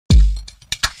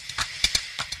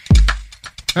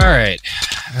All right.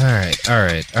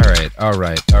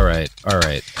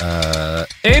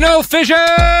 Anal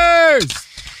fissures!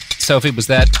 Sophie, is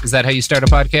that how you start a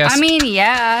podcast? I mean,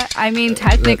 yeah. I mean,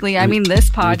 technically, this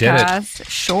podcast.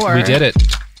 Sure. We did it.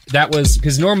 That was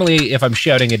because normally if I'm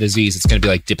shouting a disease, it's going to be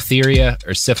like diphtheria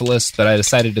or syphilis, but I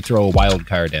decided to throw a wild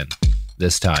card in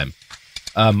this time.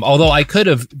 Although I could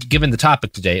have, given the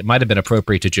topic today, it might have been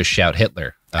appropriate to just shout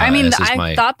Hitler.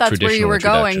 I thought that's where you were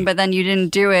going, but then you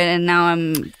didn't do it, and now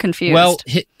I'm confused. Well,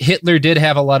 Hitler did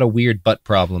have a lot of weird butt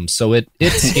problems, so it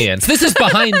scans. This is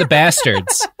Behind the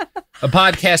Bastards, a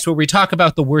podcast where we talk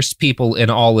about the worst people in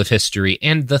all of history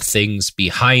and the things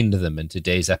behind them, and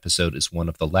today's episode is one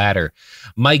of the latter.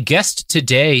 My guest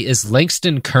today is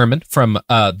Langston Kerman from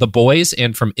The Boys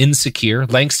and from Insecure.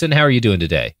 Langston, how are you doing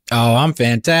today? Oh, I'm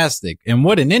fantastic. And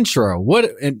what an intro.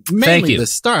 Mainly the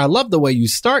start. I love the way you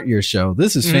start your show.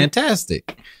 This is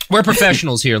fantastic. We're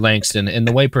professionals here, Langston, and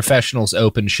the way professionals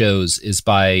open shows is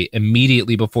by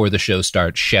immediately before the show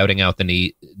starts shouting out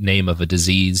the name of a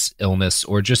disease, illness,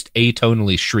 or just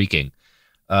atonally shrieking.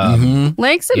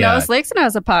 Langston knows. Langston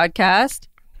has a podcast.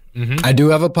 I do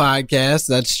have a podcast.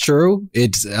 That's true.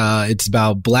 It's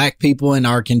about black people and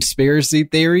our conspiracy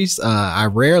theories. I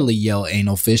rarely yell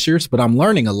anal fissures, but I'm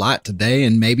learning a lot today,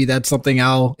 and maybe that's something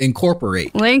I'll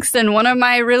incorporate. Langston, one of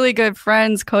my really good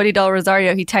friends, Cody Del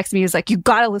Rosario, he texted me. He was like, "You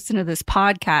got to listen to this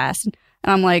podcast." And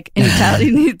I'm like, and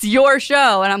it's your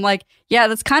show. And I'm like, yeah,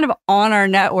 that's kind of on our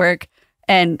network,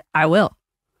 and I will.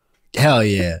 Hell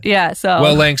yeah. Yeah, so.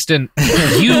 Well, Langston,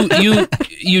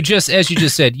 you just, as you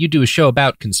just said, you do a show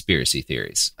about conspiracy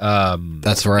theories.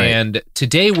 That's right. And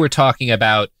today we're talking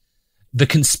about the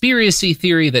conspiracy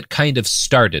theory that kind of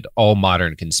started all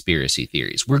modern conspiracy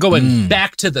theories. We're going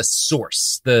back to the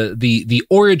source, the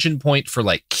origin point for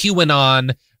like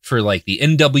QAnon, for like the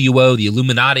NWO, the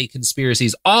Illuminati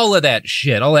conspiracies, all of that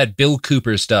shit, all that Bill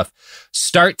Cooper stuff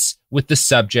starts with the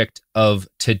subject of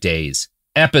today's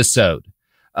episode.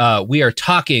 We are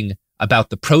talking about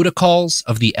the protocols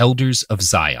of the Elders of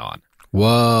Zion.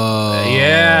 Whoa.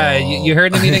 Yeah. You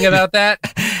heard anything about that?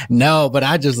 No, but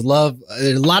I just love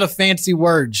a lot of fancy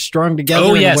words strung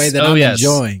together in a way that I'm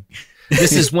enjoying.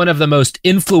 This is one of the most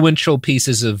influential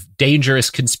pieces of dangerous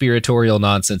conspiratorial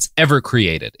nonsense ever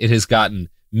created. It has gotten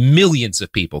millions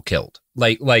of people killed.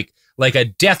 Like a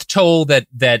death toll that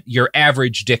your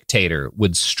average dictator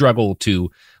would struggle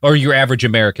to, or your average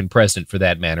American president for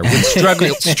that matter, would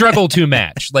struggle to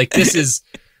match. Like this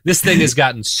thing has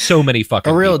gotten so many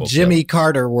fucking a real people Jimmy killed.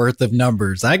 Carter worth of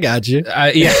numbers. I got you.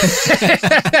 Yeah.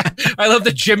 I love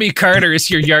that Jimmy Carter is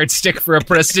your yardstick for a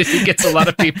president who gets a lot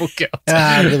of people killed.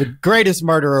 The greatest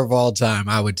murderer of all time,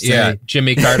 I would say. Yeah,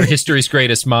 Jimmy Carter, history's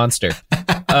greatest monster.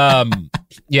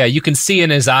 Yeah, you can see in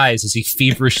his eyes as he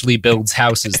feverishly builds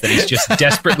houses that he's just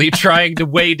desperately trying to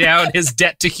weigh down his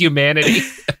debt to humanity.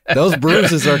 Those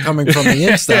bruises are coming from the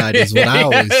inside, is what I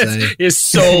always say. His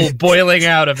soul boiling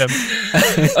out of him.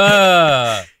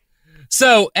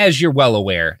 So, as you're well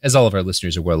aware, as all of our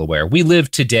listeners are well aware, we live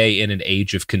today in an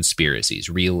age of conspiracies,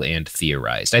 real and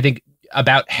theorized. I think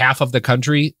about half of the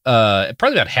country,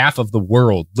 probably about half of the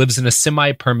world, lives in a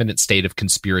semi-permanent state of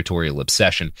conspiratorial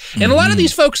obsession. And a lot of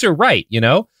these folks are right, you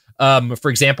know? For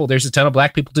example, there's a ton of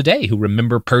black people today who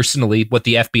remember personally what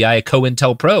the FBI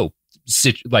COINTELPRO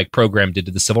program did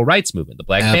to the civil rights movement, the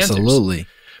Black Panthers. Absolutely.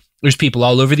 There's people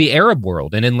all over the Arab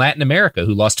world and in Latin America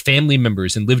who lost family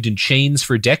members and lived in chains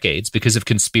for decades because of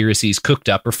conspiracies cooked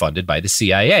up or funded by the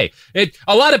CIA.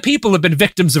 A lot of people have been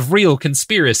victims of real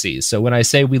conspiracies. So when I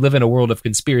say we live in a world of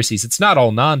conspiracies, it's not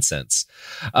all nonsense.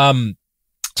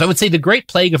 So I would say the great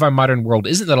plague of our modern world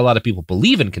isn't that a lot of people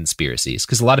believe in conspiracies,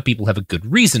 because a lot of people have a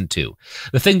good reason to.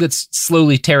 The thing that's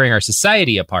slowly tearing our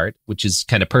society apart, which is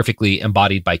kind of perfectly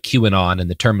embodied by QAnon and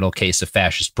the terminal case of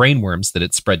fascist brainworms that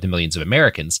it spread to millions of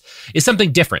Americans, is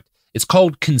something different. It's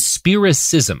called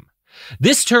conspiracism.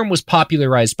 This term was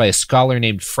popularized by a scholar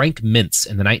named Frank Mintz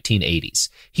in the 1980s.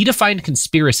 He defined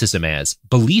conspiracism as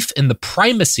belief in the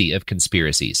primacy of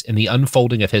conspiracies in the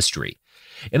unfolding of history.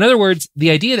 In other words, the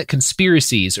idea that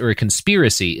conspiracies or a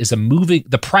conspiracy is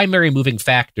the primary moving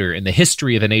factor in the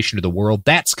history of a nation or the world,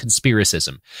 that's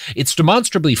conspiracism. It's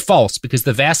demonstrably false because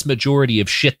the vast majority of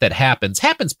shit that happens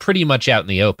pretty much out in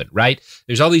the open, right?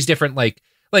 There's all these different with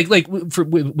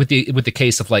the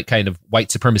case of like kind of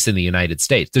white supremacy in the United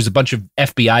States. There's a bunch of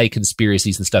FBI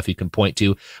conspiracies and stuff you can point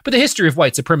to, but the history of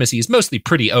white supremacy is mostly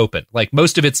pretty open. Like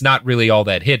most of it's not really all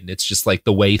that hidden. It's just like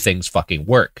the way things fucking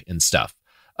work and stuff.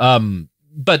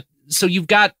 But so you've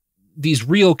got these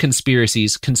real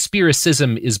conspiracies,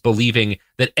 conspiracism is believing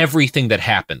that everything that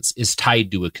happens is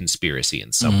tied to a conspiracy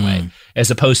in some way, as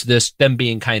opposed to them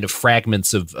being kind of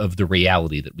fragments of the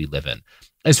reality that we live in.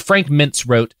 As Frank Mintz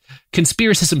wrote,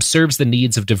 conspiracism serves the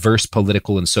needs of diverse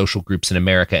political and social groups in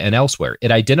America and elsewhere.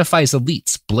 It identifies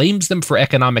elites, blames them for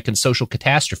economic and social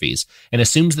catastrophes, and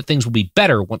assumes that things will be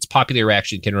better once popular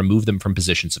action can remove them from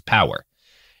positions of power.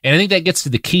 And I think that gets to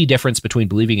the key difference between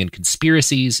believing in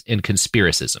conspiracies and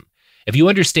conspiracism. If you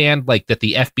understand that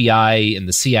the FBI and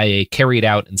the CIA carried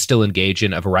out and still engage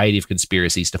in a variety of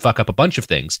conspiracies to fuck up a bunch of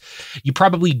things, you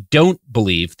probably don't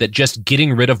believe that just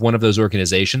getting rid of one of those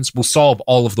organizations will solve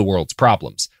all of the world's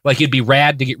problems. It'd be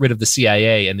rad to get rid of the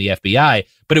CIA and the FBI,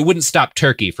 but it wouldn't stop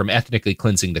Turkey from ethnically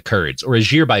cleansing the Kurds, or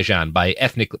Azerbaijan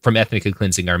from ethnically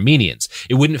cleansing Armenians.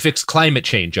 It wouldn't fix climate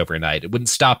change overnight. It wouldn't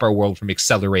stop our world from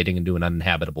accelerating into an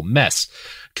uninhabitable mess.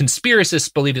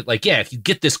 Conspiracists believe that, if you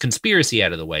get this conspiracy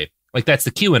out of the way, that's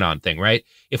the QAnon thing, right?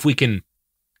 If we can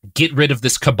get rid of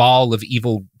this cabal of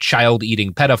evil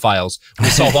child-eating pedophiles, we'll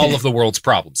solve all of the world's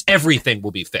problems. Everything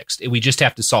will be fixed. We just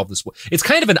have to solve this. It's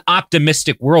kind of an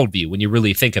optimistic worldview when you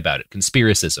really think about it,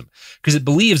 conspiracism, because it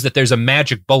believes that there's a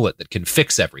magic bullet that can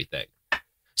fix everything.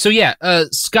 So yeah,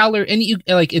 scholar, and you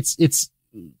it's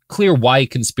clear why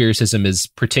conspiracism is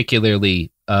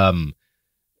particularly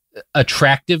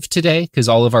attractive today, because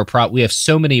all of our we have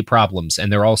so many problems,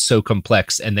 and they're all so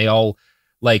complex, and they all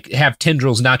have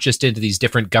tendrils not just into these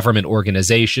different government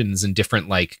organizations and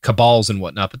different cabals and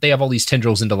whatnot, but they have all these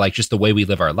tendrils into just the way we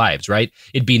live our lives, right?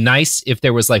 It'd be nice if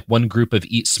there was one group of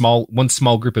one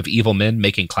small group of evil men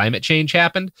making climate change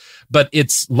happen, but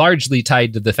it's largely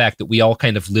tied to the fact that we all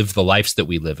kind of live the lives that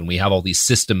we live, and we have all these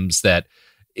systems that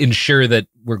ensure that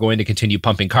we're going to continue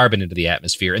pumping carbon into the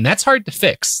atmosphere, and that's hard to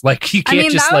fix. You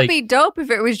can't just that would be dope if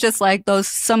it was just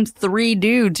some 3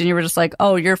 dudes and you were just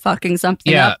oh, you're fucking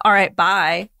something up, all right,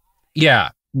 bye.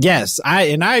 Yes,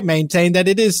 I maintain that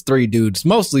it is 3 dudes,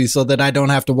 mostly so that I don't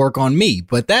have to work on me,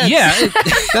 but that's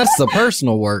that's the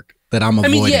personal work that I'm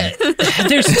avoiding.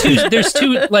 There's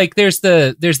two there's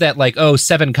that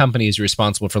 7 companies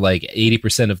responsible for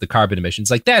 80% of the carbon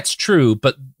emissions. That's true,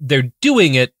 but they're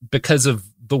doing it because of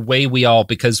the way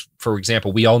because, for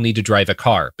example, we all need to drive a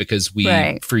car because we,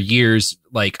 for years,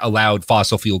 allowed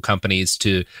fossil fuel companies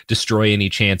to destroy any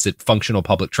chance at functional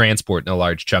public transport in a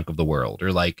large chunk of the world. Or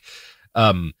you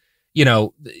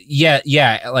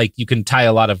can tie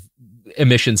a lot of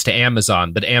emissions to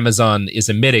Amazon, but Amazon is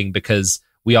emitting because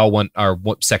we all want our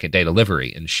second day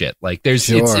delivery and shit.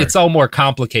 It's all more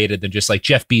complicated than just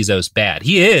Jeff Bezos bad.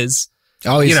 He is.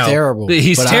 Oh, he's terrible.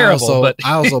 He's terrible.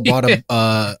 I also bought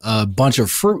a bunch of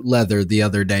fruit leather the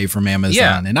other day from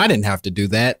Amazon, and I didn't have to do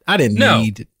that. I didn't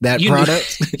need that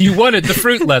product. You wanted the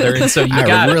fruit leather, and so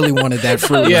I really wanted that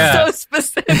fruit leather. So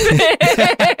specific.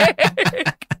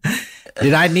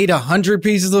 Did I need 100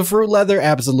 pieces of fruit leather?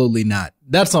 Absolutely not.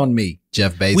 That's on me,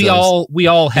 Jeff Bezos. We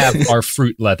all have our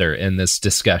fruit leather in this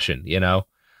discussion,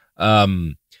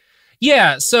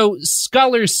 So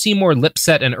scholars Seymour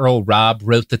Lipset and Earl Robb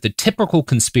wrote that the typical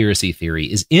conspiracy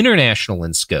theory is international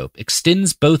in scope,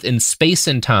 extends both in space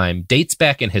and time, dates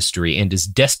back in history, and is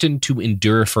destined to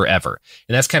endure forever.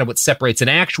 And that's kind of what separates an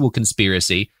actual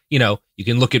conspiracy. You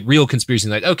can look at real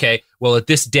conspiracy okay, well, at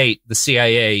this date, the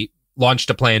CIA launched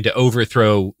a plan to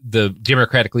overthrow the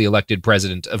democratically elected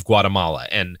president of Guatemala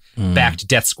and backed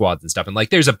death squads and stuff. And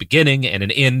there's a beginning and an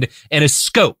end and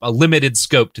a limited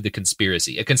scope to the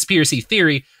conspiracy. A conspiracy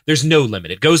theory, there's no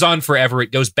limit. It goes on forever.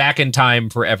 It goes back in time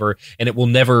forever, and it will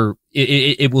never,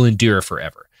 it will endure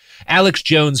forever. Alex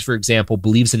Jones, for example,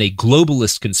 believes in a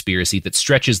globalist conspiracy that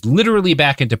stretches literally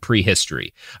back into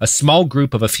prehistory. A small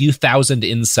group of a few thousand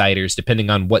insiders, depending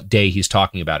on what day he's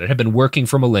talking about it, have been working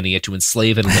for millennia to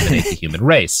enslave and eliminate the human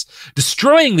race.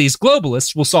 Destroying these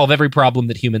globalists will solve every problem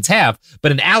that humans have,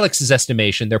 but in Alex's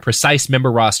estimation, their precise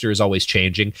member roster is always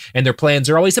changing, and their plans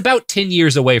are always about 10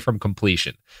 years away from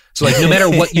completion. So no matter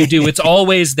what you do, it's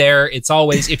always there. It's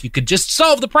always, if you could just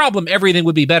solve the problem, everything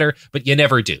would be better, but you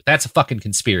never do. That's a fucking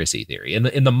conspiracy theory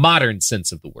in the modern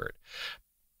sense of the word.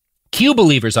 Q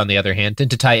believers, on the other hand,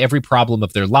 tend to tie every problem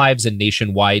of their lives and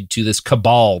nationwide to this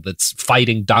cabal that's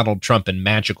fighting Donald Trump in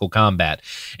magical combat.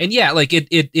 And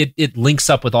it links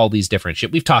up with all these different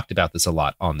shit. We've talked about this a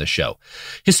lot on the show.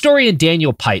 Historian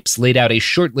Daniel Pipes laid out a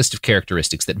short list of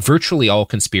characteristics that virtually all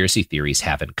conspiracy theories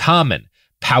have in common.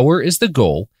 Power is the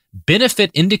goal.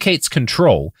 Benefit indicates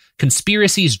control.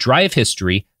 Conspiracies drive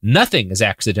history. Nothing is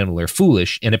accidental or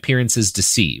foolish, and appearances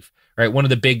deceive. Right? One of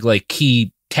the big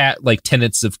key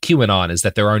tenets of QAnon is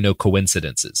that there are no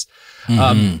coincidences.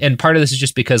 And part of this is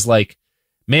just because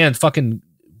fucking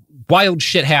wild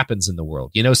shit happens in the world.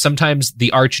 You know, sometimes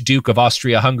the Archduke of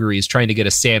Austria-Hungary is trying to get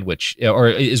a sandwich, or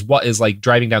is like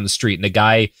driving down the street, and a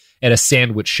guy at a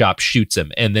sandwich shop shoots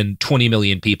him, and then 20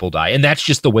 million people die. And that's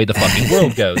just the way the fucking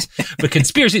world goes. But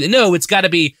conspiracy, no, it's got to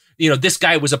be, you know, this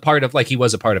guy was a part of, like, he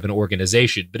was a part of an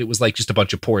organization, but it was like just a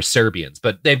bunch of poor Serbians.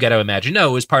 But they've got to imagine, no,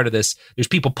 it was part of this. There's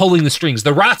people pulling the strings.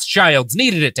 The Rothschilds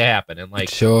needed it to happen. And like,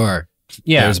 sure.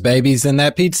 Yeah. There's babies in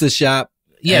that pizza shop.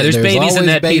 Yeah, there's babies in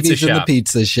that babies pizza shop. in the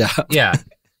pizza shop. Yeah.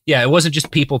 Yeah, it wasn't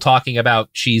just people talking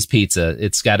about cheese pizza.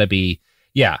 It's got to be,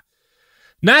 yeah.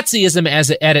 Nazism,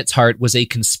 at its heart, was a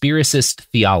conspiracist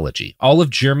theology. All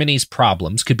of Germany's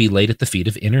problems could be laid at the feet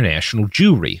of international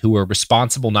Jewry, who were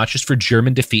responsible not just for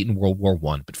German defeat in World War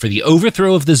I, but for the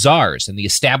overthrow of the Tsars and the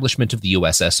establishment of the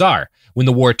USSR. When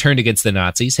the war turned against the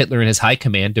Nazis, Hitler and his high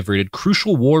command diverted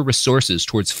crucial war resources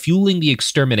towards fueling the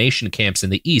extermination camps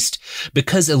in the East,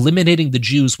 because eliminating the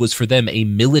Jews was for them a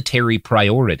military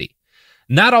priority.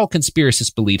 Not all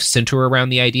conspiracist beliefs center around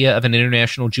the idea of an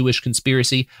international Jewish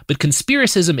conspiracy, but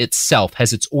conspiracism itself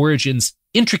has its origins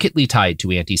intricately tied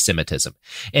to anti-Semitism,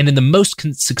 and in the most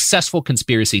successful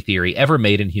conspiracy theory ever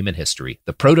made in human history,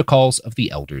 the Protocols of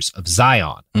the Elders of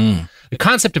Zion. The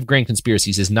concept of grand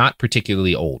conspiracies is not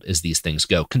particularly old as these things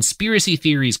go. Conspiracy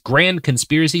theories, grand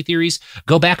conspiracy theories,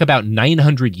 go back about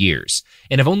 900 years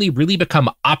and have only really become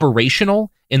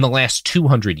operational in the last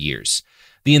 200 years.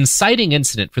 The inciting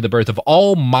incident for the birth of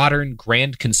all modern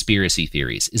grand conspiracy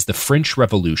theories is the French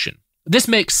Revolution. This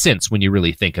makes sense when you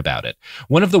really think about it.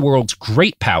 One of the world's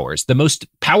great powers, the most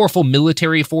powerful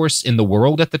military force in the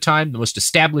world at the time, the most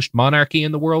established monarchy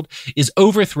in the world, is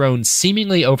overthrown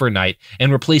seemingly overnight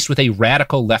and replaced with a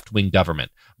radical left-wing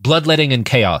government. Bloodletting and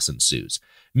chaos ensues.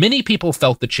 Many people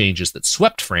felt the changes that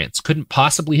swept France couldn't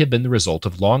possibly have been the result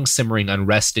of long-simmering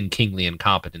unrest and kingly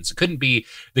incompetence. It couldn't be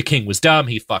the king was dumb,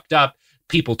 he fucked up.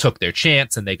 People took their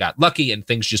chance and they got lucky and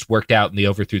things just worked out and they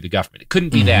overthrew the government. It couldn't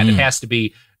be that. It has to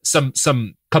be some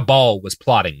cabal was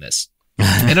plotting this.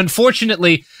 And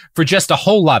unfortunately, for just a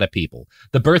whole lot of people,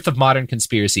 the birth of modern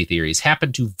conspiracy theories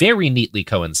happened to very neatly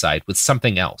coincide with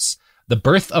something else, the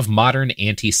birth of modern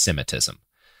anti-Semitism.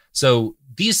 So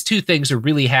these two things are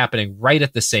really happening right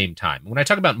at the same time. When I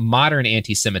talk about modern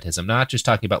anti-Semitism, I'm not just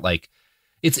talking about like,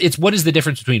 it's what is the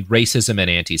difference between racism and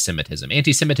anti-Semitism?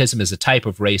 Anti-Semitism is a type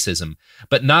of racism,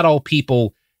 but not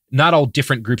all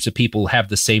different groups of people have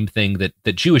the same thing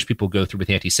that Jewish people go through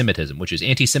with anti-Semitism, which is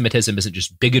anti-Semitism isn't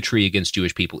just bigotry against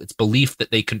Jewish people. It's belief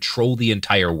that they control the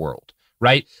entire world,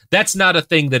 right? That's not a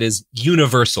thing that is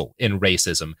universal in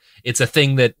racism. It's a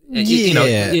thing that,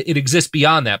 it exists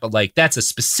beyond that, but like that's a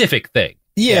specific thing.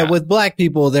 Yeah, with black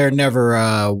people, they're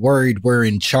never worried we're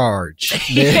in charge.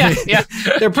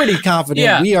 They're pretty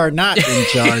confident we are not in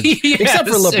charge, except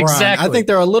for LeBron. Exactly. I think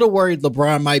they're a little worried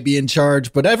LeBron might be in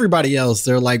charge, but everybody else,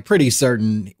 they're like pretty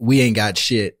certain we ain't got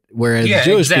shit. Whereas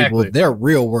Jewish people, they're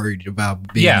real worried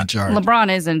about being in charge.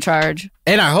 LeBron is in charge.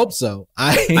 And I hope so.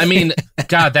 I mean,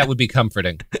 God, that would be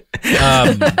comforting. Because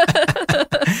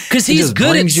he's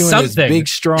good at something. In his big,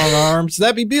 strong arms.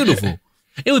 That'd be beautiful.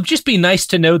 It would just be nice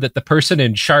to know that the person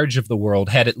in charge of the world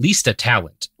had at least a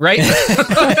talent, right?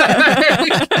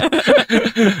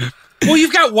 Well,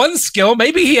 you've got one skill.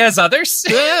 Maybe he has others.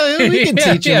 Yeah, we can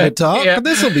teach him to talk.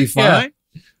 This will be fine.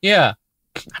 Yeah.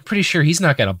 I'm pretty sure he's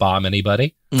not going to bomb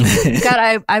anybody.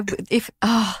 God,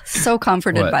 so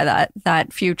comforted by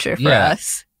that future for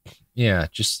us. Yeah,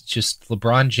 just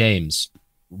LeBron James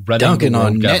running dunking the world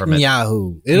on government.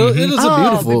 Netanyahu. It was a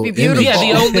beautiful. Yeah,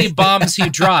 the only bombs he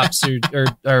drops are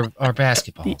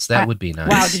basketballs. That would be nice.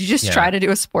 Wow, did you just try to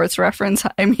do a sports reference?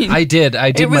 I mean, I did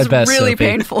my best. It was really Sophie.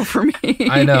 Painful for me.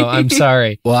 I know. I'm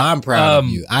sorry. Well, I'm proud of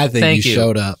you. I think you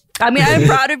showed up. I mean, I'm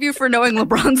proud of you for knowing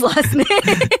LeBron's last name.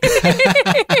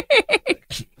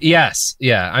 Yes.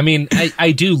 Yeah. I mean,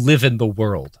 I do live in the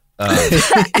world.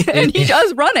 And he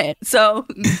does run it. So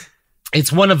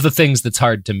it's one of the things that's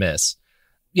hard to miss.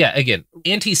 Yeah, again,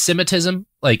 anti-Semitism,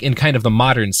 like in kind of the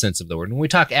modern sense of the word. When we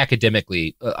talk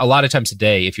academically, a lot of times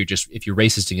today, if you're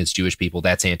racist against Jewish people,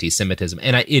 that's anti-Semitism.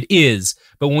 And it is.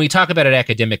 But when we talk about it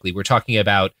academically, we're talking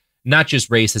about not just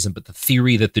racism, but the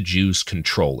theory that the Jews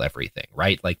control everything,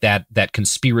 right? Like that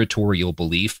conspiratorial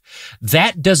belief.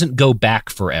 That doesn't go back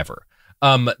forever.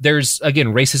 There's,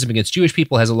 again, racism against Jewish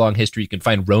people has a long history. You can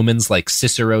find Romans like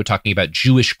Cicero talking about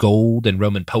Jewish gold and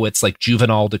Roman poets like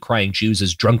Juvenal decrying Jews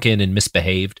as drunken and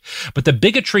misbehaved. But the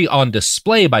bigotry on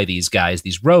display by these guys,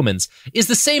 these Romans, is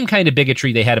the same kind of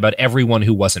bigotry they had about everyone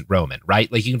who wasn't Roman,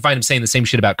 right? Like you can find them saying the same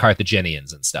shit about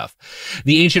Carthaginians and stuff.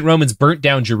 The ancient Romans burnt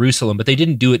down Jerusalem, but they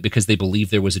didn't do it because they believed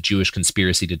there was a Jewish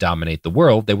conspiracy to dominate the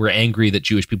world. They were angry that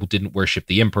Jewish people didn't worship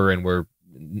the emperor and were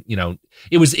you know,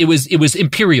 it was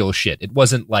imperial shit. It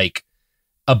wasn't like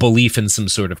a belief in some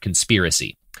sort of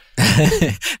conspiracy.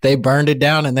 They burned it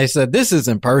down and they said, this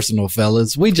isn't personal,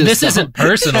 fellas. This isn't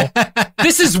personal.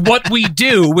 This is what we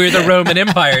do. We're the Roman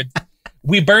Empire.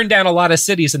 We burned down a lot of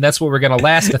cities, and that's what we're going to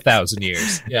last 1,000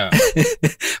 years. Yeah.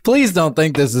 Please don't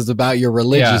think this is about your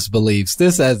religious beliefs.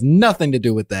 This has nothing to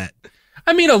do with that.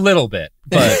 I mean, a little bit,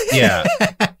 but yeah.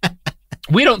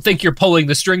 We don't think you're pulling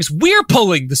the strings. We're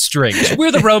pulling the strings.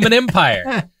 We're the Roman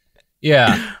Empire.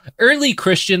 Yeah. Early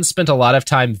Christians spent a lot of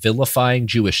time vilifying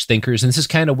Jewish thinkers, and this is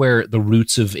kind of where the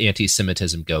roots of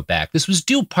anti-Semitism go back. This was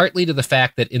due partly to the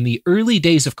fact that in the early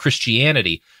days of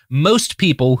Christianity, most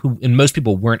people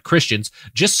weren't Christians,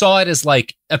 just saw it as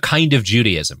like a kind of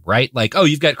Judaism, right? Like, oh,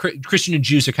 you've got Christian and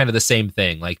Jews are kind of the same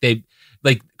thing. Like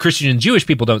Christian and Jewish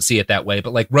people don't see it that way,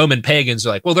 but like Roman pagans are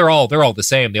like, well, they're all the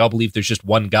same. They all believe there's just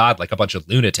one God, like a bunch of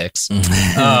lunatics.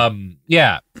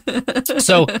 Yeah.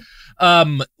 So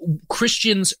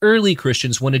early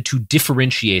Christians wanted to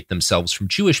differentiate themselves from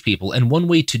Jewish people, and one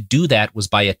way to do that was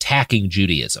by attacking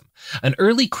Judaism. An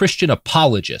early Christian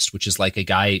apologist, which is like a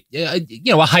guy, a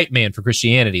hype man for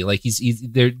Christianity, like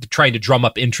they're trying to drum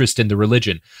up interest in the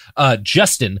religion.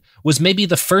 Justin was maybe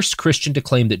the first Christian to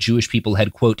claim that Jewish people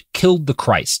had, quote, killed the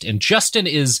Christ. And Justin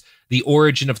is the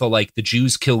origin of the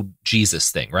Jews killed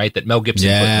Jesus thing, right? That Mel Gibson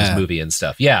put in his movie and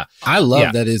stuff. Yeah. I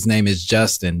love that his name is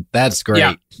Justin. That's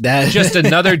great. Yeah. Just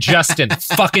another Justin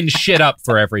fucking shit up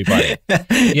for everybody.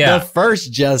 Yeah. The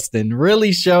first Justin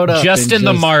really showed up. Justin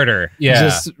the martyr. Yeah.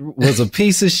 Just was a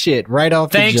piece of shit right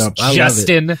off the jump. I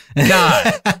Justin. Love it.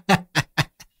 God.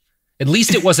 At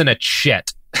least it wasn't a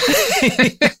Chet. Now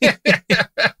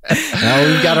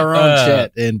we've got our own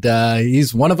Chet, and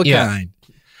he's one of a kind.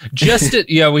 Justin,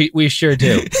 we sure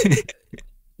do.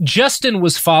 Justin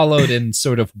was followed in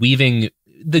sort of weaving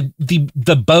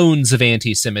the bones of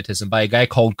anti-Semitism by a guy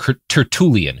called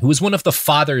Tertullian, who was one of the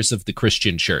fathers of the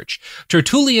Christian church.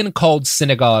 Tertullian called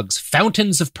synagogues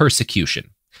fountains of persecution.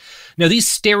 Now, these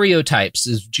stereotypes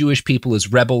of Jewish people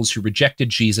as rebels who rejected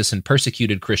Jesus and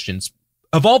persecuted Christians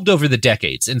evolved over the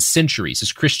decades and centuries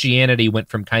as Christianity went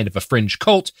from kind of a fringe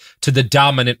cult to the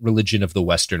dominant religion of the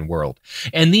Western world.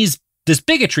 And this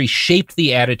bigotry shaped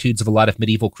the attitudes of a lot of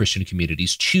medieval Christian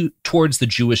communities towards the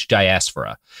Jewish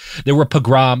diaspora. There were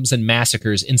pogroms and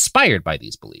massacres inspired by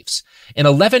these beliefs. In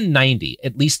 1190,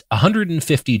 at least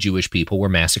 150 Jewish people were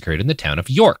massacred in the town of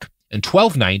York. In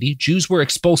 1290, Jews were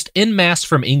expulsed en masse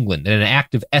from England in an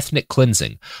act of ethnic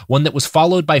cleansing, one that was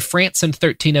followed by France in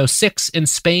 1306 and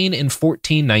Spain in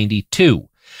 1492.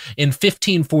 In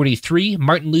 1543,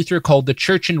 Martin Luther called the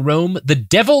church in Rome the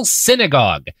Devil's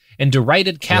Synagogue and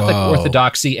derided Catholic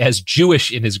orthodoxy as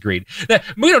Jewish in his greed.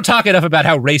 We don't talk enough about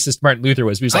how racist Martin Luther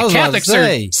was. He was like, Catholics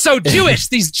are so Jewish,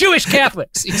 these Jewish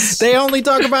Catholics. They only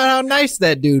talk about how nice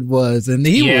that dude was. And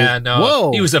he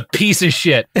was a piece of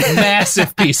shit.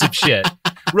 Massive piece of shit.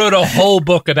 Wrote a whole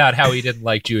book about how he didn't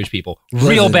like Jewish people.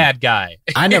 Real bad guy.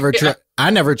 I never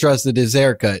trusted his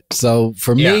haircut. So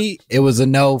for me, it was a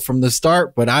no from the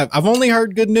start, but I've only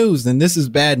heard good news, and this is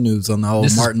bad news on the whole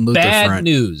Martin Luther front. Bad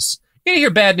news. You're going to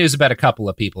hear bad news about a couple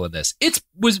of people in this.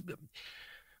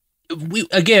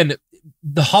 Again,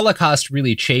 the Holocaust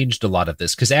really changed a lot of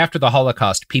this, because after the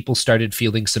Holocaust, people started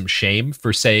feeling some shame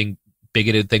for saying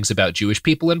bigoted things about Jewish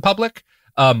people in public.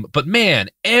 But man,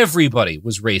 everybody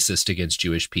was racist against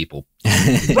Jewish people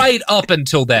right up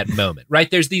until that moment, right?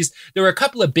 There were a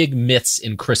couple of big myths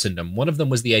in Christendom. One of them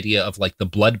was the idea of like the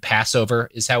blood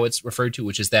Passover is how it's referred to,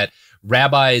 which is that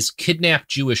rabbis kidnap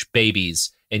Jewish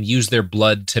babies and use their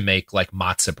blood to make like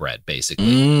matzah bread,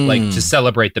 basically, like to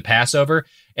celebrate the Passover.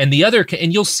 And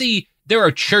you'll see there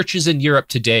are churches in Europe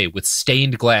today with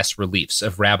stained glass reliefs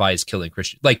of rabbis killing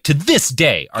Christians, like to this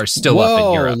day are still up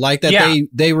in Europe. Like that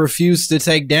they refuse to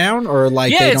take down, or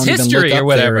like they don't even look up or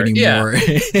whatever. there anymore.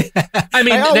 Yeah. I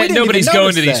mean, nobody's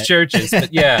going to these churches,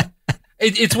 but yeah,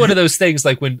 it's one of those things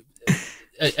like when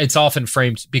it's often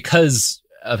framed because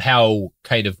of how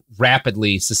kind of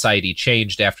rapidly society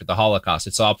changed after the Holocaust.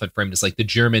 It's often framed as like the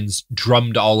Germans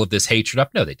drummed all of this hatred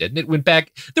up. No, they didn't. It went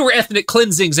back. There were ethnic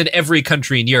cleansings in every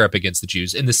country in Europe against the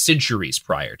Jews in the centuries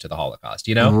prior to the Holocaust,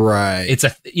 you know? Right.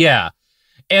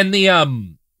 And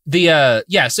and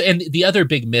the other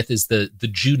big myth is the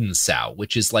Judensau,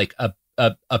 which is like a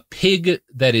pig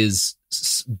that is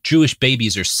Jewish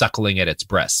babies are suckling at its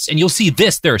breasts. And you'll see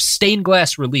there are stained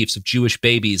glass reliefs of Jewish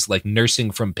babies like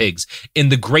nursing from pigs in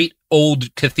the great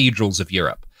old cathedrals of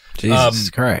Europe. Jesus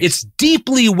Christ. It's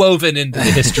deeply woven into the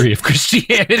history of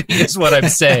Christianity is what I'm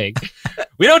saying.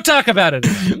 We don't talk about it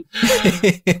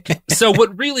enough. So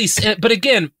but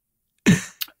again,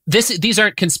 These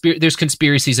aren't there's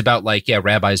conspiracies about like,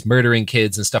 rabbis murdering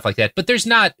kids and stuff like that, but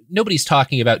nobody's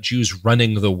talking about Jews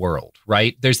running the world,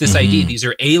 right? There's this idea, these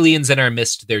are aliens in our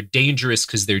midst, they're dangerous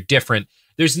because they're different.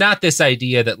 There's not this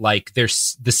idea that like they're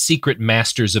the secret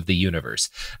masters of the universe.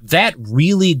 That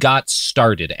really got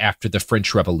started after the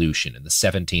French Revolution in the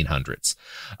 1700s.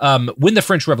 When the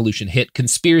French Revolution hit,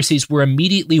 conspiracies were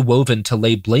immediately woven to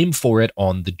lay blame for it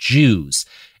on the Jews.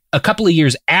 A couple of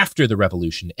years after the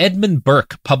revolution, Edmund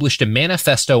Burke published a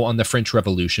manifesto on the French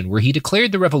Revolution where he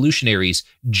declared the revolutionaries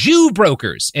Jew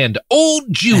brokers and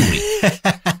old Jewry.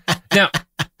 Now,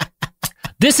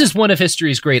 this is one of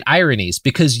history's great ironies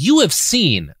because you have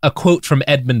seen a quote from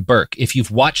Edmund Burke. If you've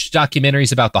watched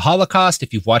documentaries about the Holocaust,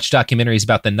 if you've watched documentaries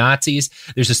about the Nazis,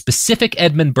 there's a specific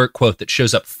Edmund Burke quote that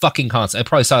shows up fucking constantly. I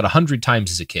probably saw it 100 times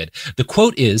as a kid. The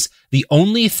quote is, "The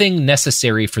only thing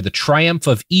necessary for the triumph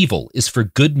of evil is for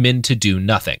good men to do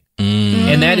nothing."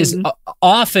 And that is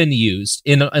often used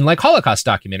in like Holocaust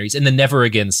documentaries in the never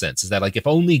again sense, is that like, if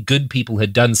only good people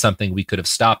had done something, we could have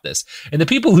stopped this. And the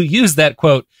people who use that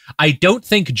quote, I don't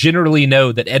think generally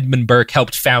know that Edmund Burke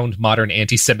helped found modern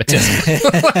anti-Semitism.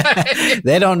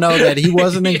 They don't know that he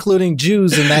wasn't including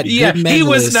Jews in that good men he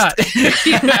was list. not.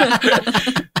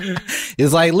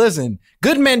 It's like, listen,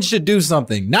 good men should do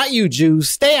something, not you Jews.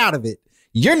 Stay out of it.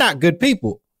 You're not good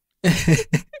people.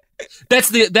 That's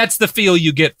the feel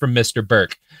you get from Mr.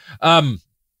 Burke.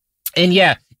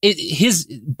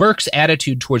 Burke's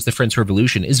attitude towards the French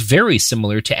Revolution is very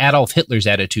similar to Adolf Hitler's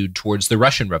attitude towards the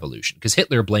Russian Revolution, because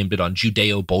Hitler blamed it on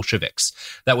Judeo-Bolsheviks.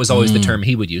 That was always the term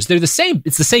he would use. They're the same.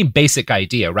 It's the same basic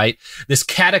idea, right? This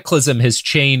cataclysm has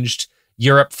changed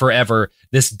Europe forever.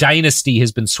 This dynasty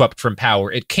has been swept from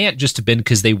power. It can't just have been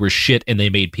because they were shit and they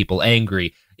made people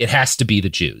angry. It has to be the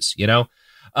Jews, you know?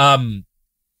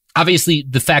 Obviously,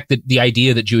 the fact that the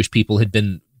idea that Jewish people had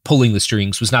been pulling the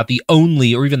strings was not the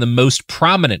only or even the most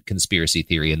prominent conspiracy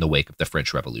theory in the wake of the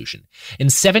French Revolution. In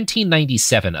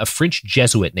 1797, a French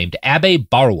Jesuit named Abbé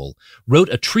Barruel wrote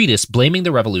a treatise blaming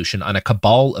the revolution on a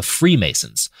cabal of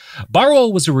Freemasons.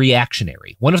 Barruel was a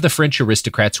reactionary, one of the French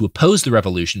aristocrats who opposed the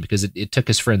revolution because it took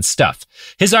his friend's stuff.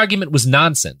 His argument was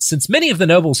nonsense, since many of the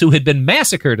nobles who had been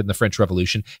massacred in the French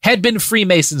Revolution had been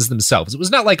Freemasons themselves. It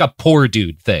was not like a poor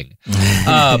dude thing.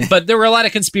 But there were a lot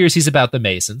of conspiracies about the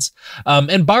Masons.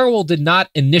 And Barruel did not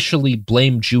initially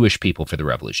blame Jewish people for the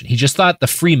revolution. He just thought the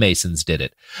Freemasons did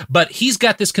it. But he's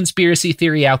got this conspiracy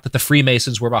theory out that the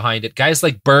Freemasons were behind it. Guys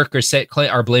like Burke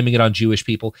are blaming it on Jewish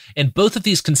people. And both of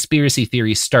these conspiracy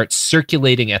theories start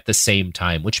circulating at the same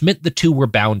time, which meant the two were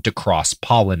bound to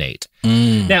cross-pollinate.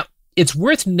 Now, it's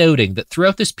worth noting that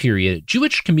throughout this period,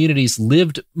 Jewish communities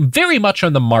lived very much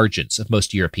on the margins of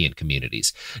most European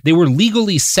communities. They were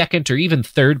legally second or even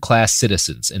third-class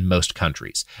citizens in most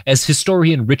countries. As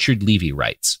historian Richard Levy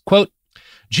writes, quote,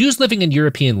 Jews living in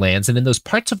European lands and in those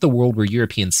parts of the world where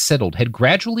Europeans settled had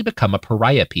gradually become a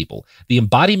pariah people, the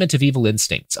embodiment of evil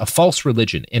instincts, a false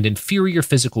religion, and inferior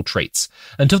physical traits.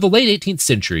 Until the late 18th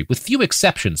century, with few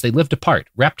exceptions, they lived apart,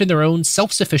 wrapped in their own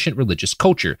self-sufficient religious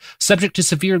culture, subject to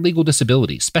severe legal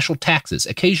disability, special taxes,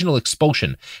 occasional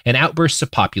expulsion, and outbursts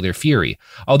of popular fury.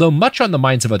 Although much on the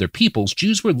minds of other peoples,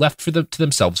 Jews were left to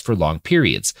themselves for long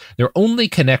periods. Their only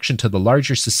connection to the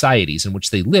larger societies in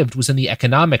which they lived was in the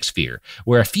economic sphere,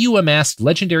 where a few amassed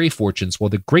legendary fortunes while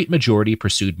the great majority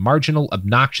pursued marginal,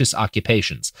 obnoxious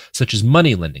occupations, such as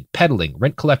money lending, peddling,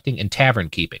 rent collecting, and tavern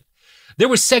keeping. There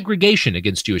was segregation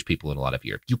against Jewish people in a lot of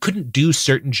Europe. You couldn't do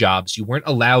certain jobs. You weren't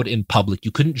allowed in public.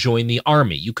 You couldn't join the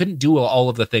army. You couldn't do all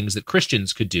of the things that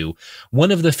Christians could do.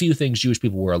 One of the few things Jewish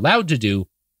people were allowed to do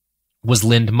was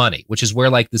lend money, which is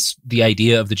where the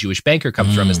idea of the Jewish banker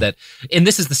comes from, is that, and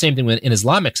this is the same thing in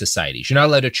Islamic societies. You're not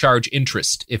allowed to charge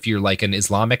interest if you're like an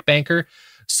Islamic banker.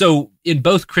 So in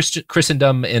both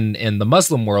Christendom and the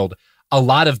Muslim world, a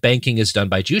lot of banking is done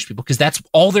by Jewish people because that's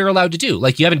all they're allowed to do.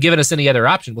 Like, you haven't given us any other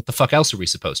option. What the fuck else are we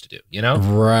supposed to do? You know?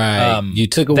 Right. You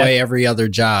took away every other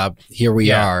job. Here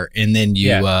we are. And then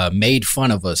you made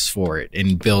fun of us for it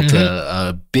and built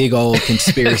a big old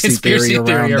conspiracy theory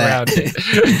around that.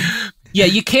 Yeah,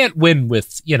 you can't win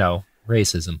with,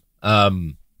 racism.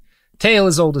 Tale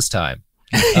as old as time.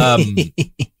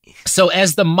 So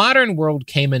as the modern world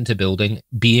came into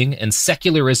being and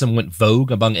secularism went vogue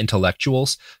among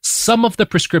intellectuals, some of the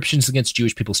prescriptions against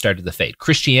Jewish people started to fade.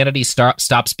 Christianity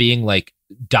stops being like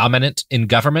dominant in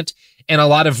government. And a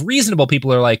lot of reasonable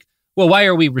people are like, well, why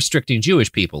are we restricting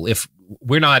Jewish people if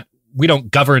we're not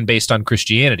govern based on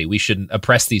Christianity. We shouldn't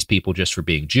oppress these people just for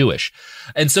being Jewish.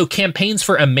 And so campaigns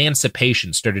for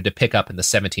emancipation started to pick up in the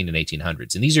 17 and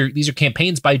 1800s. And these are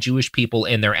campaigns by Jewish people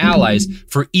and their allies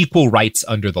for equal rights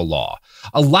under the law.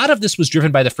 A lot of this was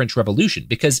driven by the French Revolution,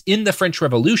 because in the French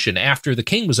Revolution, after the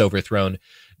king was overthrown,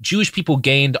 Jewish people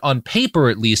gained, on paper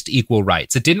at least, equal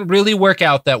rights. It didn't really work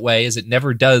out that way, as it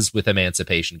never does with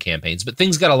emancipation campaigns, but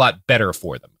things got a lot better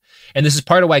for them. And this is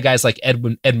part of why guys like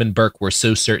Edmund Burke were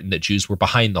so certain that Jews were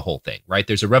behind the whole thing, right?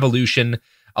 There's a revolution.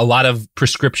 A lot of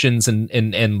prescriptions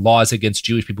and laws against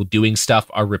Jewish people doing stuff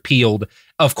are repealed.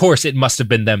 Of course, it must have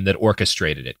been them that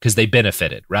orchestrated it because they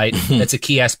benefited, right? That's a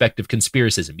key aspect of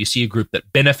conspiracism. You see a group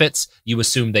that benefits, you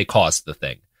assume they caused the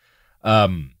thing.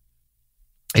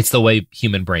 It's the way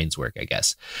human brains work, I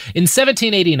guess. In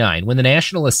 1789, when the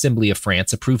National Assembly of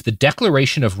France approved the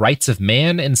Declaration of Rights of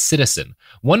Man and Citizen,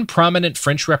 one prominent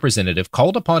French representative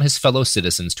called upon his fellow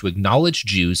citizens to acknowledge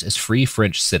Jews as free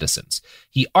French citizens.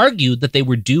 He argued that they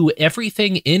were due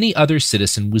everything any other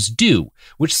citizen was due,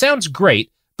 which sounds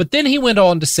great, but then he went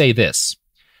on to say this: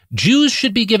 Jews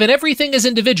should be given everything as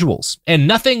individuals and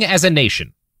nothing as a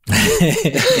nation.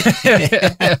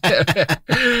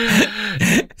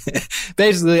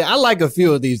 Basically, I like a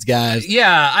few of these guys.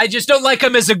 Yeah, I just don't like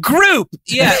them as a group.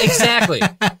 Yeah, exactly.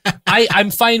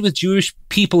 I'm fine with Jewish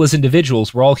people as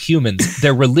individuals. We're all humans.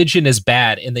 Their religion is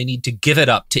bad, and they need to give it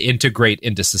up to integrate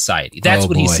into society. That's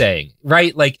what he's saying,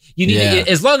 right? Like, you need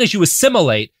as long as you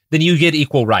assimilate, then you get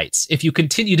equal rights. If you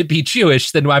continue to be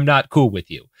Jewish, then I'm not cool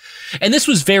with you. And this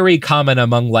was very common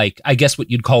among, like, I guess what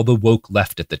you'd call the woke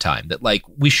left at the time, that, like,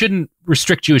 we shouldn't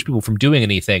restrict Jewish people from doing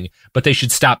anything, but they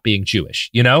should stop being Jewish,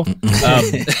 you know?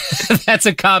 That's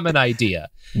a common idea.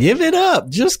 Give it up.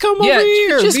 Just come over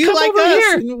here. Just be come like over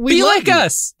us. here. We be love like you.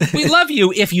 us. We love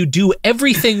you if you do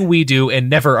everything we do and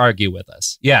never argue with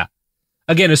us. Yeah.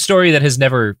 Again, a story that has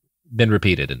never been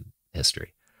repeated in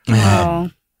history.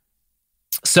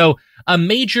 So a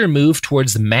major move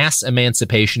towards mass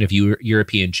emancipation of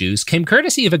European Jews came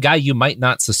courtesy of a guy you might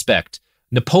not suspect,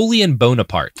 Napoleon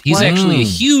Bonaparte. He's actually a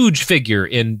huge figure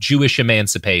in Jewish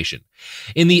emancipation.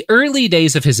 In the early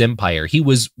days of his empire, he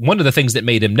was one of the things that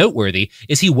made him noteworthy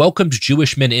is he welcomed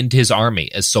Jewish men into his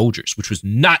army as soldiers, which was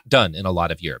not done in a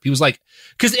lot of Europe. He was like,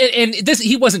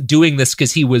 he wasn't doing this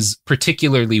because he was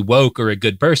particularly woke or a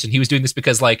good person. He was doing this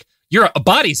because, like, a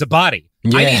body's a body.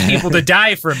 Yeah. I need people to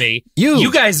die for me.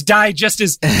 You guys die just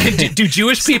as... Do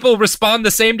Jewish people respond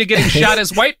the same to getting shot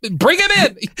as white? Bring them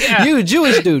in. Yeah. You,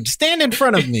 Jewish dude, stand in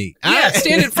front of me.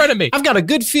 Stand in front of me. I've got a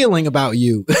good feeling about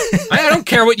you. I don't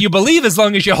care what you believe as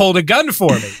long as you hold a gun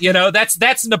for me. You know,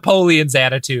 that's Napoleon's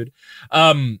attitude.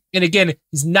 And again,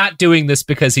 he's not doing this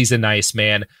because he's a nice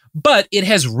man, but it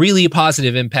has really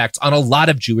positive impacts on a lot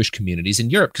of Jewish communities in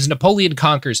Europe because Napoleon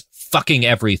conquers fucking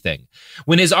everything.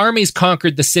 When his armies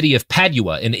conquered the city of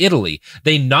Padua in Italy,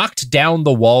 they knocked down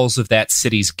the walls of that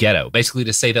city's ghetto, basically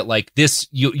to say that, like,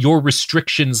 your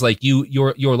restrictions, like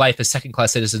your life as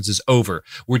second-class citizens is over.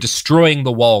 We're destroying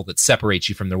the wall that separates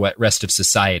you from the rest of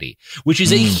society, which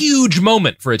is a huge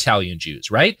moment for Italian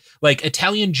Jews, right? Like,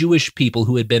 Italian Jewish people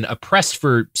who had been oppressed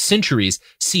for centuries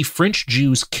see French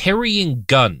Jews carrying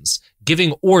guns,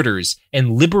 giving orders,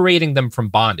 and liberating them from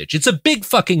bondage. It's a big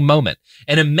fucking moment.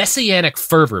 And a messianic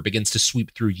fervor begins to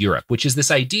sweep through Europe, which is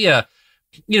this idea,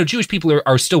 you know, Jewish people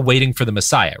are still waiting for the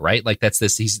Messiah, right? Like, that's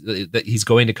this, he's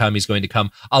going to come, he's going to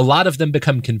come. A lot of them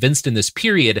become convinced in this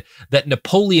period that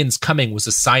Napoleon's coming was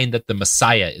a sign that the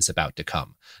Messiah is about to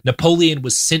come. Napoleon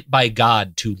was sent by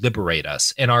God to liberate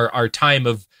us, and our time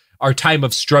of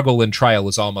struggle and trial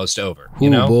is almost over. You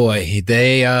know? Boy,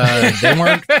 they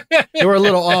weren't. They were a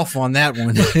little off on that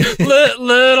one.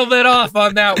 Little bit off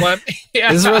on that one.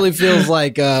 Yeah. This really feels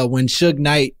like when Suge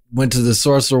Knight went to the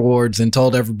Source Awards and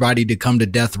told everybody to come to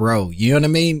death row. You know what I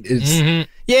mean? It's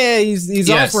he's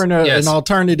offering an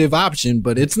alternative option,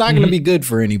 but it's not going to be good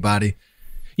for anybody.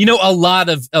 You know, a lot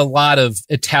of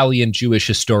Italian Jewish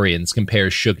historians compare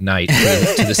Suge Knight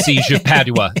to the siege of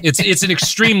Padua. It's an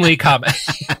extremely common.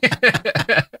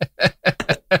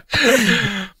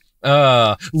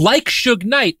 Like Suge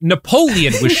Knight,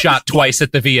 Napoleon was shot twice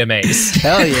at the VMAs.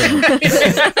 Hell yeah.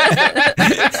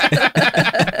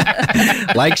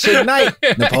 Like Suge Knight,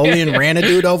 Napoleon ran a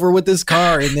dude over with his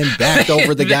car and then backed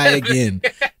over the guy again.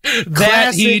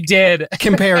 That he did.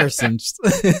 Comparisons.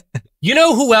 You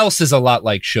know who else is a lot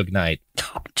like Suge Knight?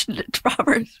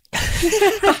 Robert.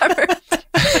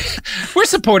 We're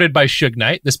supported by Suge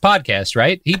Knight, this podcast,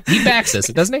 right? He backs us,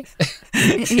 doesn't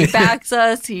he? He backs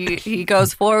us. He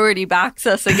goes forward. He backs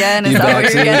us again. Is that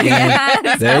what you're getting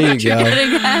at? There you go.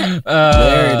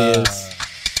 There it is.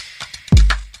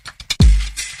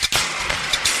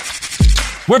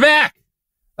 We're back.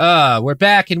 We're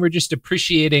back, and we're just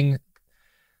appreciating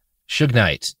Suge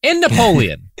Knight and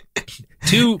Napoleon.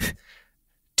 two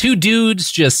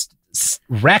dudes just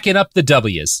racking up the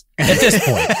W's at this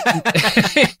point.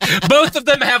 Both of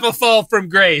them have a fall from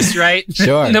grace, right?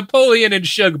 Sure. Napoleon and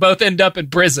Suge both end up in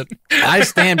prison. I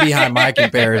stand behind my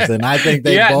comparison. I think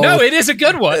they it is a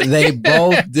good one. They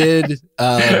both did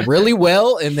really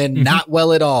well and then not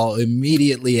well at all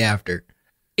immediately after.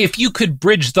 If you could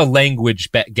bridge the language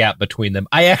gap between them,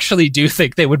 I actually do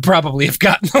think they would probably have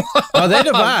gotten along. Oh, they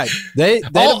divide. They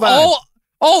divide.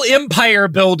 All empire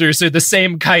builders are the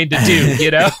same kind of dude,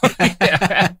 you know?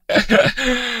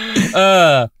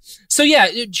 So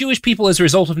yeah, Jewish people, as a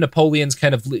result of Napoleon's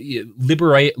kind of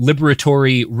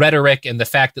liberatory rhetoric and the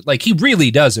fact that like he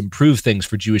really does improve things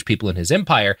for Jewish people in his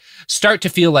empire, start to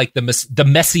feel like the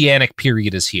messianic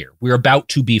period is here. We're about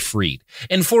to be freed.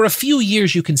 And for a few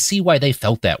years, you can see why they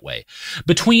felt that way.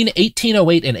 Between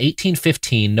 1808 and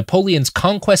 1815, Napoleon's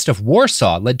conquest of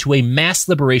Warsaw led to a mass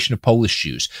liberation of Polish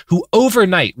Jews, who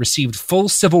overnight received full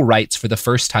civil rights for the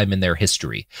first time in their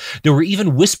history. There were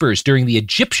even whispers during the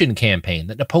Egyptian campaign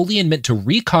that Napoleon meant to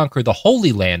reconquer the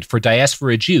Holy Land for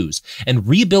diaspora Jews and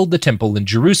rebuild the temple in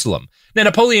Jerusalem. Now,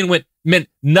 Napoleon meant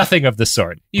nothing of the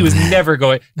sort. He was never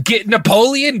going,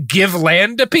 Napoleon give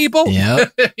land to people?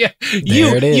 Yep. Yeah.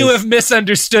 You have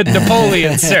misunderstood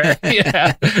Napoleon, sir.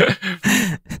 Yeah.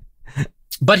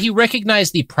 But he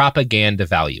recognized the propaganda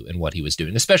value in what he was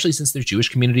doing, especially since there's Jewish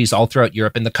communities all throughout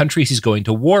Europe and the countries he's going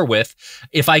to war with.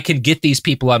 If I can get these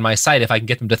people on my side, if I can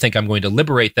get them to think I'm going to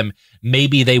liberate them,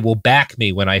 maybe they will back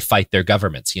me when I fight their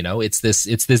governments. You know, it's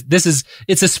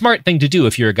a smart thing to do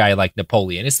if you're a guy like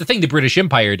Napoleon. It's the thing the British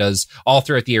Empire does all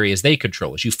throughout the areas they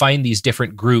control, is you find these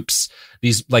different groups,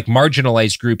 these like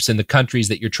marginalized groups in the countries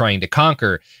that you're trying to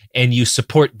conquer, and you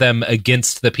support them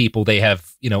against the people they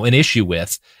have, you know, an issue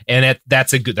with. And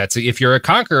if you're a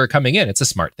conqueror coming in, it's a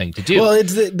smart thing to do. Well,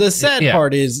 it's the sad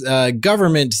part is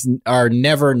governments are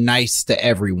never nice to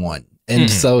everyone. And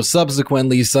so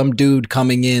subsequently, some dude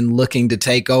coming in looking to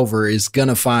take over is going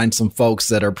to find some folks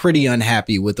that are pretty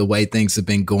unhappy with the way things have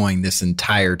been going this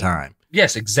entire time.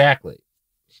 Yes, exactly.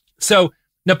 So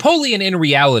Napoleon, in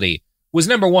reality, was,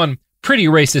 number one, pretty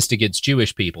racist against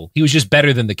Jewish people. He was just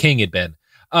better than the king had been.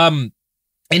 And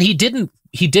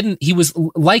he was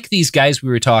like these guys we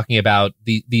were talking about,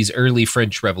 these early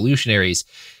French revolutionaries.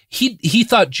 He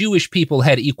thought Jewish people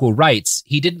had equal rights.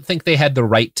 He didn't think they had the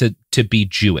right to be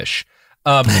Jewish.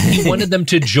 He wanted them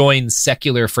to join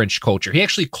secular French culture. He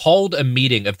actually called a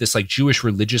meeting of this like Jewish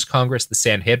religious congress, the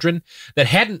Sanhedrin, that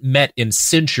hadn't met in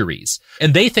centuries.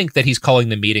 And they think that he's calling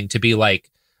the meeting to be like,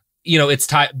 you know, it's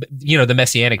time, you know, the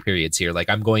messianic periods here. Like,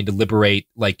 I'm going to liberate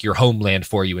like your homeland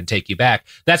for you and take you back.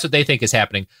 That's what they think is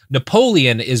happening.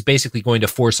 Napoleon is basically going to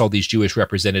force all these Jewish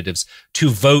representatives to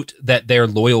vote that they're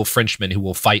loyal Frenchmen who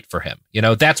will fight for him. You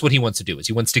know, that's what he wants to do. Is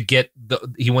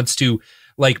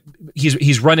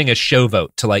he's running a show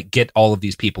vote to like get all of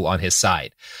these people on his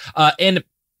side. In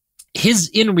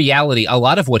reality, a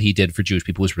lot of what he did for Jewish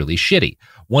people was really shitty.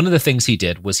 One of the things he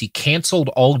did was he canceled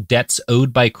all debts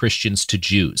owed by Christians to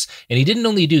Jews. And he didn't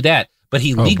only do that, but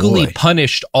he legally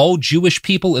punished all Jewish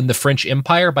people in the French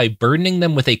Empire by burdening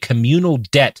them with a communal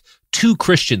debt to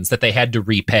Christians that they had to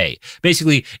repay.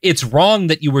 Basically, it's wrong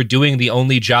that you were doing the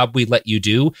only job we let you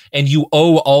do, and you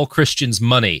owe all Christians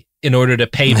money in order to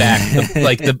pay back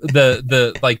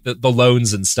the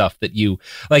loans and stuff that you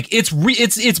like. It's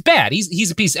bad. He's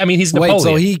a piece. I mean, he's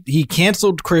Napoleon. Wait, so he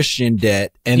canceled Christian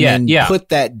debt and then put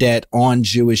that debt on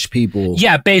Jewish people.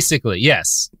 Yeah, basically,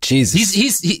 yes. Jesus.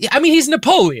 He's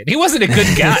Napoleon. He wasn't a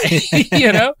good guy,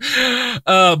 you know?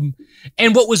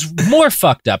 And what was more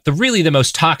fucked up, the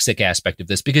most toxic aspect of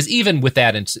this, because even with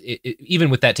that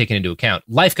taken into account,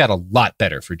 life got a lot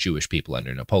better for Jewish people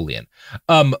under Napoleon.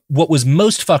 What was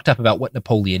most fucked up about what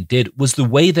Napoleon did was the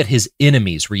way that his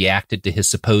enemies reacted to his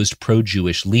supposed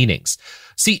pro-Jewish leanings.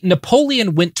 See,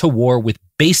 Napoleon went to war with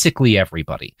basically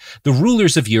everybody. The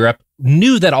rulers of Europe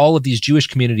knew that all of these Jewish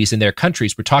communities in their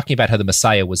countries were talking about how the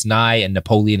Messiah was nigh and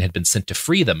Napoleon had been sent to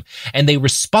free them. And they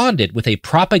responded with a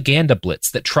propaganda blitz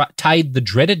that tied the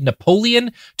dreaded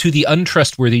Napoleon to the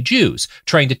untrustworthy Jews,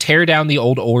 trying to tear down the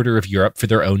old order of Europe for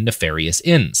their own nefarious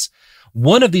ends.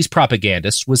 One of these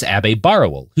propagandists was Abbe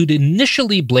Barruel, who'd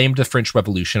initially blamed the French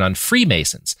Revolution on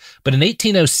Freemasons. But in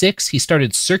 1806, he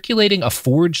started circulating a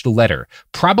forged letter,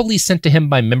 probably sent to him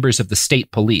by members of the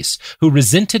state police, who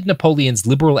resented Napoleon's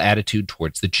liberal attitude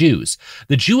towards the Jews.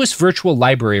 The Jewish Virtual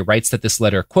Library writes that this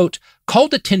letter, quote,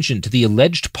 called attention to the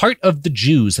alleged part of the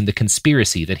Jews in the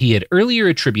conspiracy that he had earlier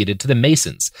attributed to the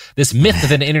Masons. This myth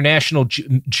of an international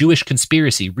Jewish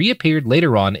conspiracy reappeared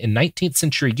later on in 19th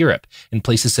century Europe in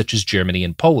places such as Germany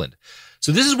and Poland.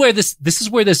 So this is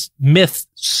where this myth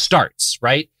starts,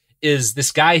 right? Is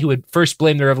this guy who had first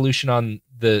blamed the revolution on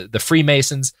the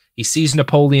Freemasons. He sees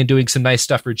Napoleon doing some nice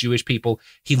stuff for Jewish people.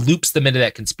 He loops them into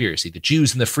that conspiracy. The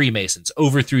Jews and the Freemasons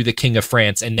overthrew the King of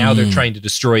France, and now they're trying to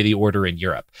destroy the order in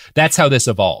Europe. That's how this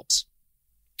evolves.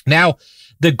 Now,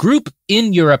 the group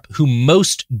in Europe who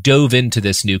most dove into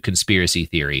this new conspiracy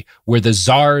theory were the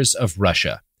Tsars of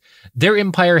Russia. Their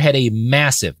empire had a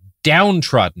massive,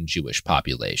 downtrodden Jewish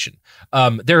population.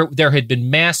 There had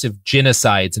been massive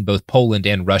genocides in both Poland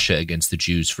and Russia against the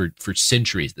Jews for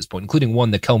centuries at this point, including one,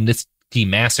 the Kelmnitsky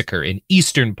massacre in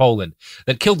eastern Poland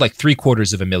that killed like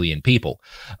 750,000 people.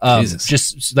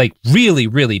 Just like really,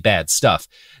 really bad stuff.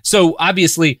 So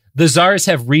obviously the Tsars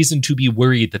have reason to be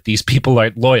worried that these people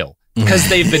aren't loyal because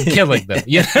they've been killing them.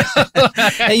 You know?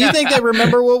 Hey, you think they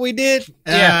remember what we did?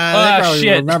 Yeah. They probably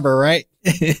remember, right?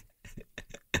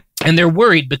 And they're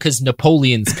worried because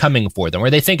Napoleon's coming for them, or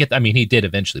they think he did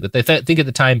eventually, but they think at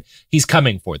the time he's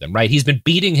coming for them, right? He's been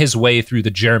beating his way through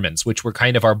the Germans, which were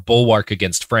kind of our bulwark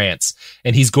against France,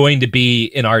 and he's going to be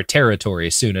in our territory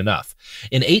soon enough.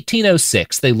 In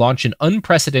 1806, they launch an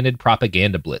unprecedented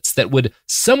propaganda blitz that would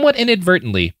somewhat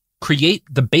inadvertently create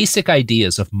the basic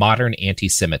ideas of modern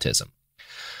anti-Semitism.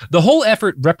 The whole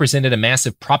effort represented a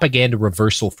massive propaganda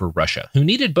reversal for Russia, who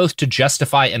needed both to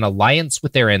justify an alliance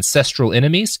with their ancestral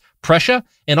enemies, Prussia,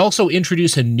 and also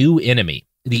introduce a new enemy,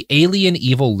 the alien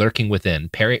evil lurking within,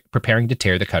 preparing to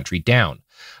tear the country down.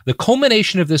 The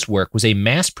culmination of this work was a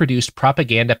mass-produced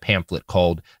propaganda pamphlet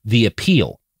called The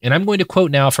Appeal, and I'm going to quote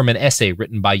now from an essay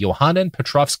written by Johann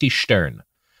Petrovsky Stern.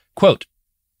 Quote,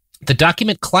 the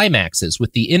document climaxes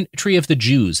with the entry of the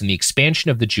Jews and the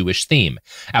expansion of the Jewish theme.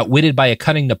 Outwitted by a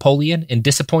cunning Napoleon and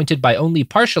disappointed by only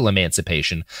partial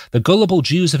emancipation, the gullible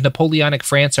Jews of Napoleonic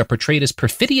France are portrayed as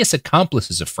perfidious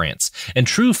accomplices of France and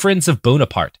true friends of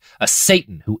Bonaparte, a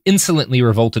Satan who insolently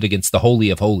revolted against the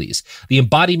Holy of Holies. The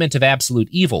embodiment of absolute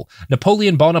evil,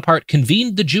 Napoleon Bonaparte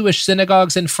convened the Jewish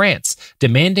synagogues in France,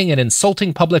 demanding an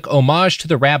insulting public homage to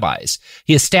the rabbis.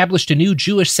 He established a new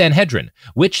Jewish Sanhedrin,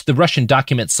 which the Russian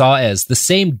document saw as the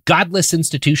same godless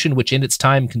institution which in its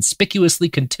time conspicuously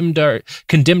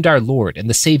condemned our Lord and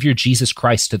the Savior Jesus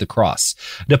Christ to the cross.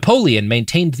 Napoleon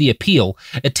maintained the appeal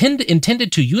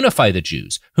intended to unify the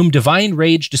Jews, whom divine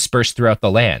rage dispersed throughout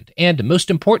the land, and, most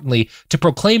importantly, to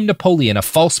proclaim Napoleon a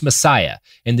false messiah,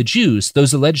 and the Jews,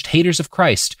 those alleged haters of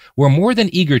Christ, were more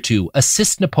than eager to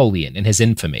assist Napoleon in his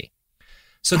infamy.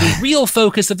 So the real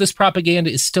focus of this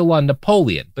propaganda is still on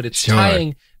Napoleon, but it's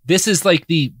tying... This is like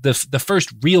the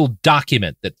first real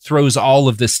document that throws all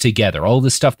of this together, all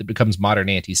this stuff that becomes modern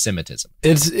anti-Semitism.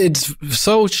 It's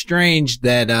so strange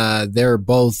that they're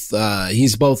both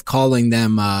he's both calling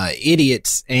them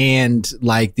idiots and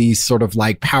like these sort of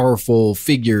like powerful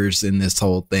figures in this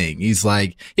whole thing. He's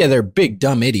like, yeah, they're big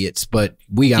dumb idiots, but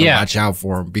we gotta watch out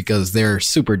for them because they're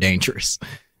super dangerous.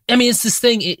 I mean, it's this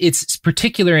thing, it's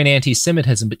particular in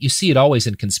anti-Semitism, but you see it always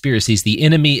in conspiracies. The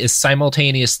enemy is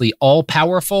simultaneously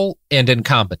all-powerful and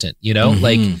incompetent, you know?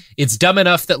 Like, it's dumb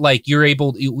enough that, like, you're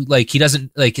able, like, he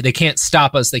doesn't, like, they can't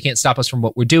stop us from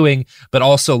what we're doing, but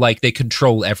also, like, they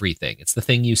control everything. It's the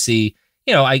thing you see,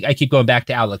 you know, I keep going back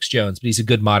to Alex Jones, but he's a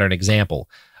good modern example.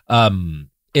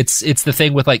 It's the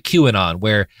thing with like QAnon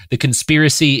where the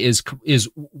conspiracy is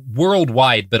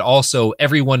worldwide, but also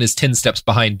everyone is 10 steps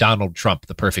behind Donald Trump,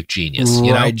 the perfect genius.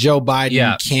 You know? Joe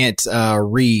Biden can't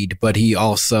read, but he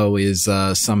also is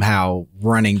somehow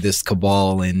running this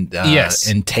cabal and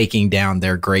taking down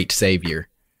their great savior.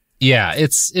 Yeah,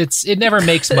 it never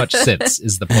makes much sense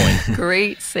is the point.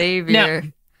 Great savior. Now,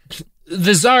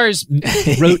 the Tsars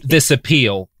wrote this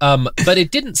appeal, but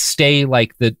it didn't stay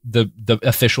like the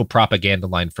official propaganda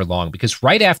line for long, because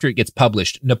right after it gets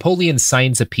published, Napoleon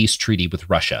signs a peace treaty with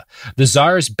Russia. The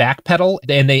Tsars backpedal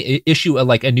and they issue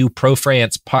a new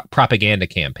pro-France propaganda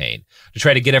campaign to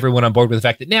try to get everyone on board with the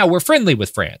fact that now we're friendly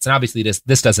with France. And obviously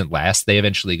this doesn't last. They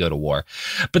eventually go to war.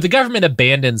 But the government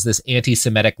abandons this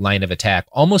anti-Semitic line of attack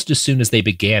almost as soon as they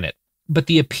began it, but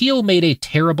the appeal made a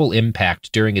terrible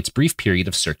impact during its brief period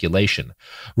of circulation.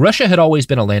 Russia had always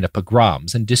been a land of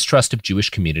pogroms, and distrust of Jewish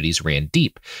communities ran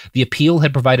deep. The appeal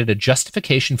had provided a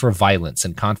justification for violence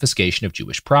and confiscation of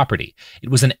Jewish property. It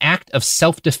was an act of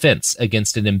self-defense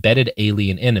against an embedded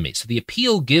alien enemy. So the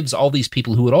appeal gives all these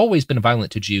people who had always been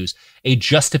violent to Jews a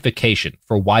justification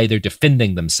for why they're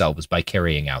defending themselves by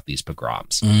carrying out these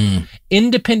pogroms.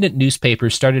 Independent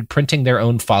newspapers started printing their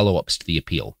own follow-ups to the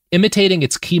appeal, imitating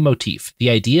its key motif, the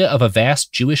idea of a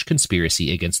vast Jewish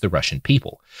conspiracy against the Russian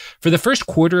people. For the first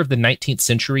quarter of the 19th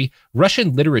century,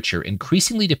 Russian literature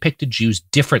increasingly depicted Jews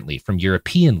differently from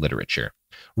European literature.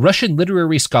 Russian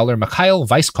literary scholar Mikhail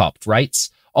Weiskopf writes,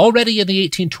 already in the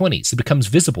 1820s, it becomes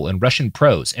visible in Russian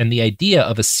prose and the idea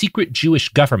of a secret Jewish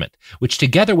government, which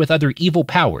together with other evil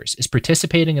powers is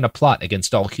participating in a plot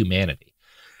against all humanity.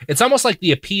 It's almost like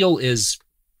the appeal is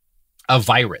a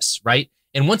virus, right?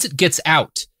 And once it gets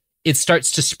out, it starts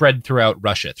to spread throughout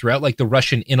Russia, throughout like the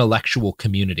Russian intellectual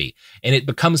community. And it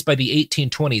becomes by the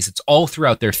 1820s, it's all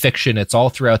throughout their fiction, it's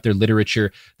all throughout their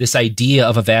literature, this idea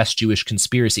of a vast Jewish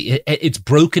conspiracy. It's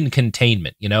broken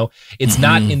containment, you know? It's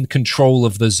not in control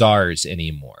of the czars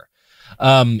anymore.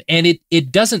 And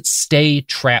it doesn't stay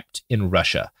trapped in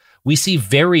Russia. We see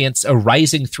variants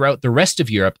arising throughout the rest of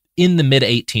Europe in the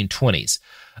mid-1820s.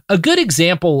 A good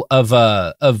example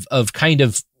of kind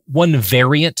of one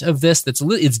variant of this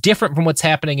it's different from what's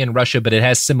happening in Russia, but it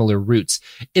has similar roots,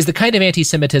 is the kind of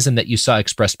anti-Semitism that you saw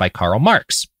expressed by Karl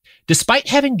Marx. Despite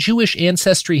having Jewish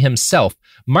ancestry himself,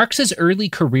 Marx's early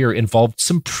career involved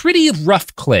some pretty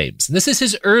rough claims. And this is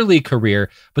his early career,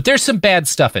 but there's some bad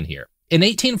stuff in here. In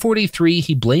 1843,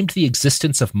 he blamed the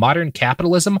existence of modern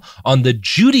capitalism on the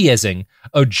Judaizing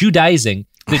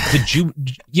the Jew,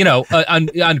 you know,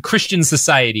 on Christian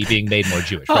society being made more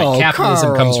Jewish, right? Oh, Capitalism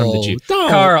Carl, comes from the Jew. don't.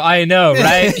 Carl, I know,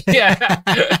 right? Yeah.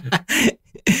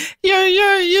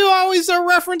 You always are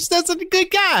referenced as a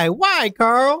good guy. Why,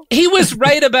 Carl? He was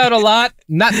right about a lot.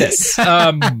 Not this.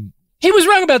 He was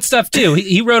wrong about stuff too.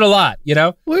 He wrote a lot, you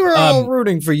know. We were all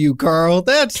rooting for you, Carl.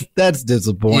 That's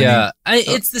disappointing. Yeah,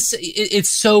 it's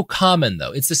so common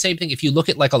though. It's the same thing. If you look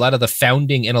at like a lot of the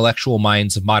founding intellectual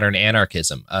minds of modern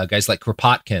anarchism, guys like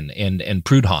Kropotkin and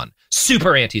Proudhon,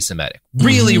 super anti-Semitic,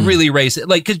 really racist.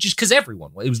 Like because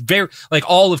everyone, it was very like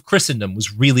all of Christendom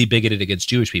was really bigoted against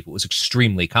Jewish people. It was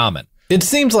extremely common. It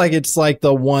seems like it's like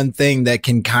the one thing that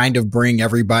can kind of bring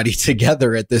everybody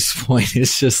together at this point.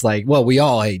 It's just like, well, we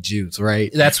all hate Jews,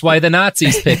 right? That's why the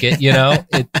Nazis pick it, you know?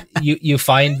 You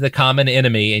find the common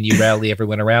enemy and you rally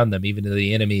everyone around them, even though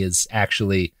the enemy is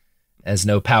actually has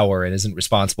no power and isn't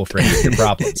responsible for any of your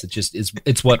problems. It just is,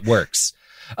 it's what works.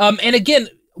 And again,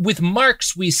 with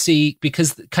Marx, we see,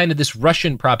 because kind of this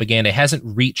Russian propaganda hasn't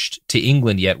reached to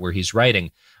England yet where he's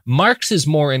writing, Marx is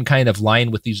more in kind of line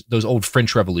with those old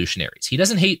French revolutionaries. He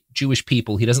doesn't hate Jewish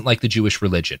people. He doesn't like the Jewish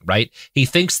religion, right? He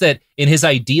thinks that in his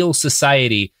ideal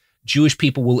society, Jewish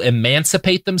people will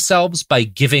emancipate themselves by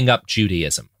giving up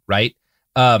Judaism, right?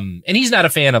 And he's not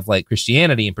a fan of like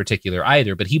Christianity in particular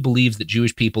either, but he believes that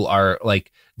Jewish people are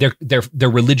like their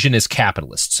religion is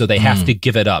capitalist, so they have to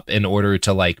give it up in order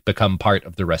to like become part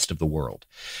of the rest of the world.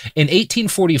 In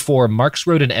 1844, Marx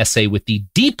wrote an essay with the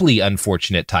deeply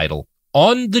unfortunate title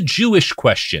On the Jewish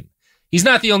Question. He's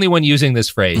not the only one using this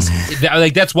phrase.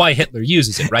 Like that's why Hitler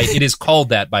uses it, right? It is called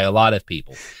that by a lot of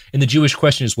people. And the Jewish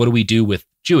question is, what do we do with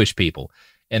Jewish people?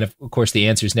 And of course, the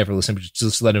answer is never listen.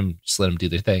 Just let them do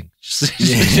their thing. Just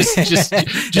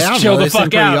chill the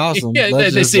fuck out. Awesome. Yeah,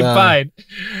 they seem fine.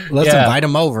 Let's invite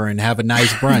them over and have a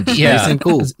nice brunch. Yeah, nice and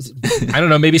cool. I don't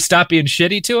know. Maybe stop being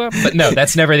shitty to him. But no,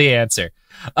 that's never the answer.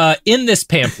 In this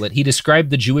pamphlet, he described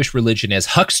the Jewish religion as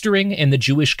huckstering and the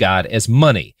Jewish God as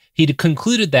money. He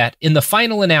concluded that, in the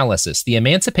final analysis, the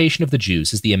emancipation of the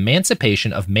Jews is the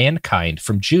emancipation of mankind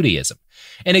from Judaism.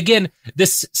 And again,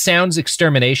 this sounds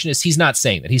exterminationist. He's not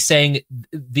saying that. He's saying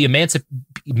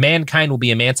mankind will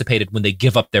be emancipated when they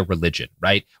give up their religion,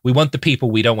 right? We want the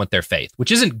people, we don't want their faith,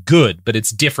 which isn't good, but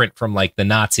it's different from like the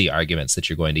Nazi arguments that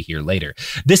you're going to hear later.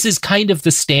 This is kind of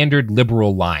the standard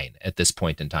liberal line at this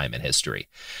point in time in history.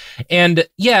 And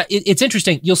yeah, it's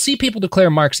interesting. You'll see people declare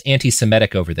Marx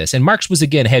anti-Semitic over this. And Marx was,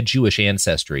 again, had Jewish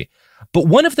ancestry. But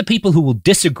one of the people who will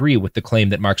disagree with the claim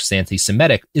that Marx is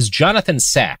anti-Semitic is Jonathan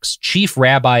Sacks, chief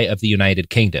rabbi of the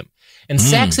United Kingdom. And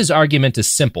Sacks's argument is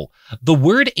simple. The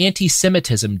word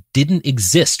anti-Semitism didn't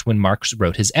exist when Marx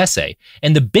wrote his essay,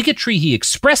 and the bigotry he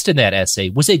expressed in that essay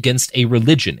was against a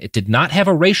religion. It did not have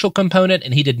a racial component,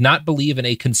 and he did not believe in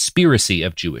a conspiracy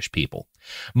of Jewish people.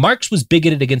 Marx was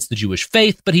bigoted against the Jewish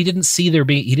faith, but he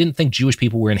didn't think Jewish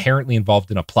people were inherently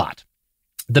involved in a plot.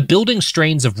 The building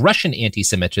strains of Russian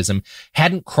anti-Semitism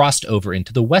hadn't crossed over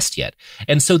into the West yet,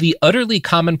 and so the utterly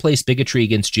commonplace bigotry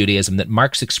against Judaism that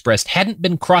Marx expressed hadn't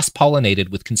been cross-pollinated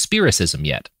with conspiracism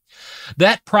yet.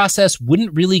 That process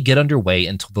wouldn't really get underway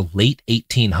until the late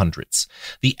 1800s.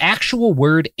 The actual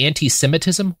word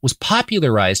anti-Semitism was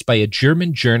popularized by a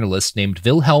German journalist named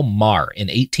Wilhelm Marr in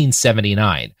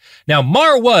 1879. Now,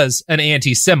 Marr was an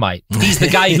anti-Semite. He's the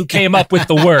guy who came up with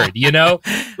the word, you know?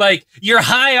 Like, you're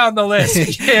high on the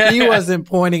list. Yeah. He wasn't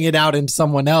pointing it out in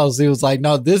someone else. He was like,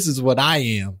 no, this is what I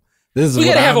am. We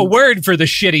gotta have a word for the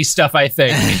shitty stuff, I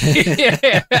think.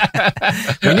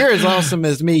 When you're as awesome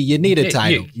as me, you need a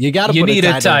title. You gotta put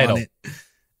a title on it.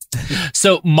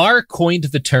 So Marr coined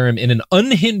the term in an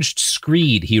unhinged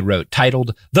screed he wrote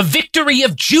titled "The Victory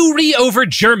of Jewry over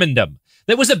Germandom."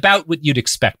 That was about what you'd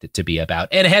expect it to be about.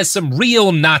 And it has some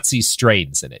real Nazi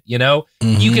strains in it, you know?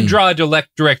 Mm-hmm. You can draw a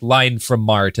direct line from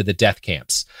Marr to the death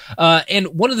camps. And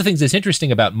one of the things that's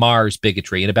interesting about Marr's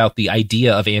bigotry and about the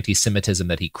idea of anti-Semitism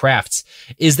that he crafts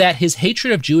is that his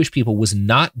hatred of Jewish people was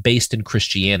not based in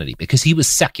Christianity because he was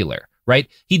secular. Right?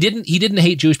 He didn't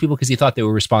hate Jewish people because he thought they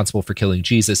were responsible for killing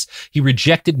Jesus. He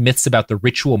rejected myths about the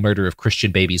ritual murder of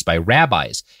Christian babies by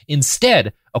rabbis.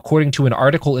 Instead, according to an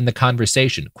article in The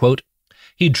Conversation, quote,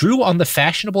 he drew on the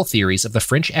fashionable theories of the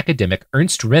French academic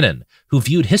Ernst Renan, who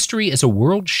viewed history as a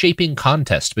world-shaping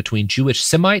contest between Jewish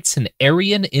Semites and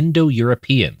Aryan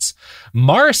Indo-Europeans.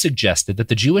 Marr suggested that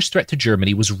the Jewish threat to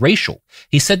Germany was racial.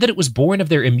 He said that it was born of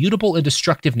their immutable and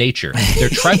destructive nature, their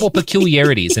tribal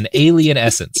peculiarities and alien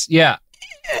essence. Yeah.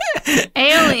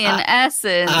 Alien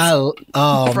essence.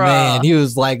 Man, he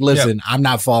was like, listen, I'm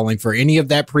not falling for any of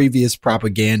that previous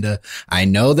propaganda. I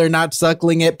know they're not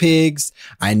suckling at pigs.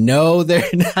 I know they're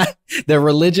not, their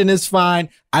religion is fine.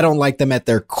 I don't like them at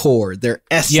their core. Their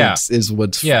essence is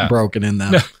what's broken in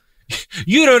them. No.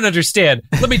 You don't understand.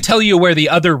 Let me tell you where the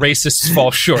other racists fall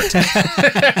short.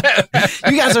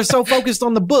 You guys are so focused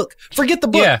on the book. Forget the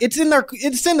book. Yeah. It's in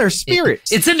their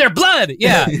spirits. It's in their blood.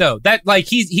 Yeah. No, that like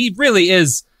he really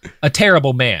is a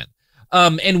terrible man.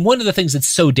 And one of the things that's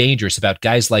so dangerous about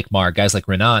guys like Marr, guys like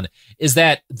Renan, is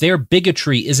that their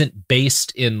bigotry isn't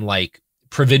based in like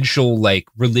provincial, like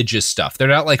religious stuff. They're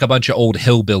not like a bunch of old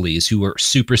hillbillies who are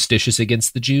superstitious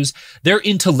against the Jews. They're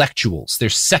intellectuals. They're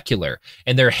secular,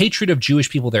 and their hatred of Jewish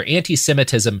people, their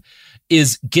anti-Semitism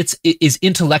is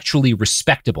intellectually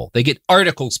respectable. They get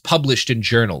articles published in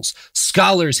journals.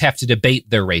 Scholars have to debate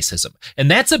their racism.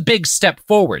 And that's a big step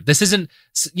forward. This isn't,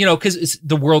 because it's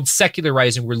the world's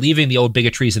secularizing. We're leaving the old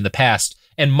bigotries in the past.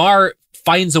 And Marr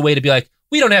finds a way to be like,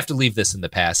 we don't have to leave this in the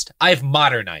past. I've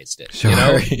modernized it. Sure.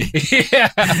 Yeah.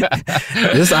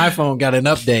 This iPhone got an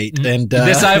update. And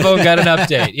this iPhone got an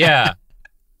update. Yeah.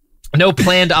 No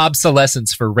planned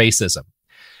obsolescence for racism.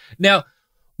 Now,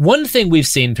 one thing we've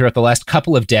seen throughout the last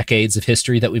couple of decades of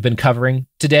history that we've been covering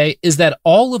today is that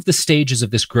all of the stages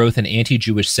of this growth in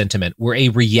anti-Jewish sentiment were a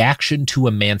reaction to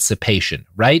emancipation,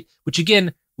 right? Which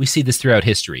again, we see this throughout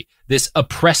history. This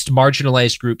oppressed,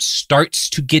 marginalized group starts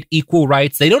to get equal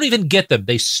rights. They don't even get them.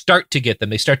 They start to get them.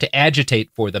 They start to agitate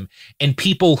for them. And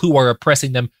people who are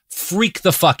oppressing them freak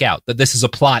the fuck out that this is a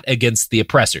plot against the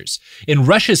oppressors. In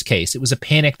Russia's case, it was a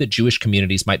panic that Jewish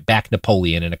communities might back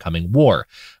Napoleon in a coming war.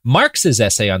 Marx's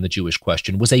essay on the Jewish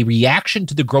question was a reaction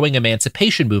to the growing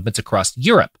emancipation movements across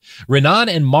Europe. Renan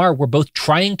and Marr were both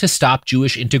trying to stop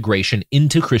Jewish integration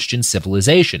into Christian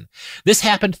civilization. This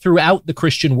happened throughout the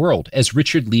Christian world, as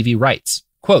Richard Levy writes,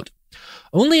 quote,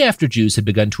 only after Jews had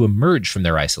begun to emerge from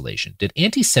their isolation did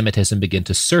anti-Semitism begin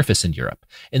to surface in Europe.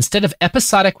 Instead of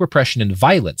episodic repression and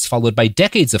violence followed by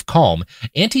decades of calm,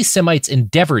 anti-Semites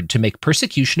endeavored to make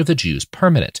persecution of the Jews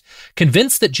permanent.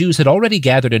 Convinced that Jews had already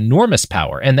gathered enormous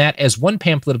power and that, as one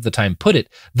pamphlet of the time put it,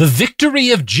 the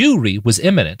victory of Jewry was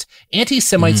imminent,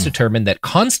 anti-Semites determined that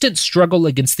constant struggle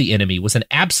against the enemy was an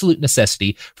absolute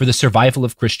necessity for the survival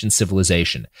of Christian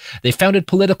civilization. They founded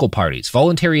political parties,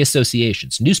 voluntary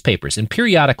associations, newspapers, and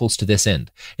periodicals to this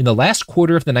end. In the last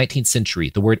quarter of the 19th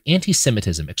century, the word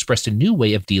anti-Semitism expressed a new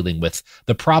way of dealing with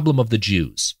the problem of the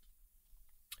Jews.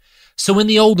 So in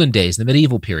the olden days, the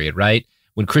medieval period, right,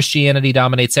 when Christianity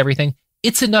dominates everything,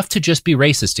 it's enough to just be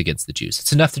racist against the Jews.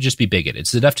 It's enough to just be bigoted.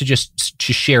 It's enough to just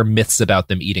to share myths about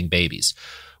them eating babies.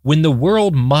 When the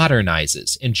world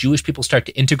modernizes and Jewish people start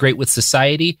to integrate with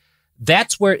society,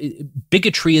 that's where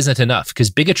bigotry isn't enough, because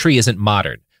bigotry isn't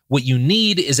modern. What you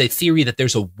need is a theory that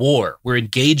there's a war. We're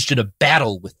engaged in a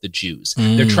battle with the Jews.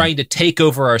 They're trying to take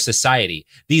over our society.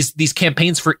 These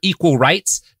campaigns for equal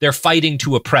rights, they're fighting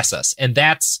to oppress us. And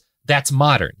that's that's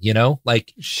modern, you know?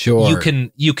 Like, sure,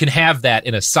 you can have that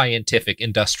in a scientific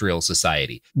industrial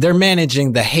society. They're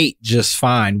managing the hate just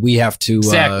fine. We have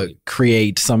to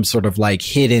create some sort of like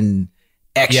hidden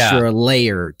extra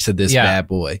layer to this bad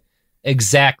boy.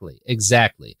 Exactly.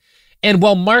 And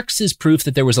while Marx is proof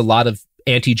that there was a lot of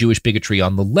anti-Jewish bigotry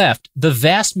on the left, the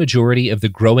vast majority of the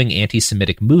growing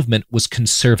anti-Semitic movement was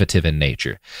conservative in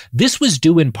nature. This was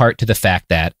due in part to the fact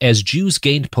that, as Jews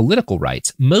gained political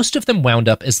rights, most of them wound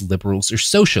up as liberals or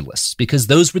socialists, because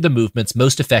those were the movements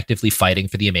most effectively fighting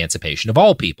for the emancipation of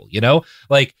all people, you know?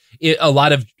 Like, a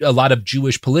lot of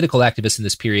Jewish political activists in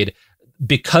this period,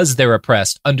 because they're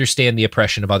oppressed, understand the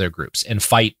oppression of other groups and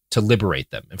fight to liberate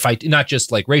them, and fight not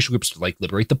just like racial groups, but like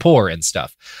liberate the poor and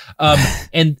stuff.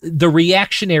 And the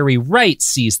reactionary right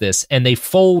sees this, and they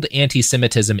fold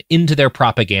anti-Semitism into their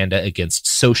propaganda against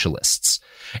socialists.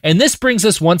 And this brings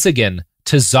us once again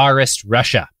to Tsarist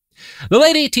Russia. The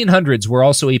late 1800s were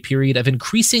also a period of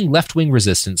increasing left-wing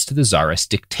resistance to the Tsarist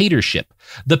dictatorship.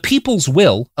 The People's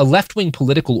Will, a left-wing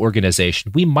political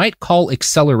organization we might call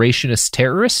accelerationist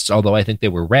terrorists, although I think they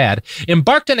were rad,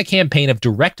 embarked on a campaign of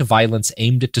direct violence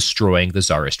aimed at destroying the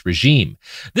Tsarist regime.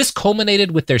 This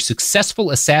culminated with their successful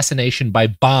assassination by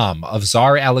bomb of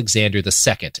Tsar Alexander II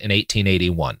in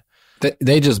 1881.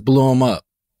 They just blew him up.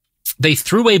 They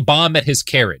threw a bomb at his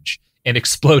carriage and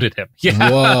exploded him. Yeah.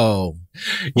 Whoa.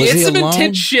 It's some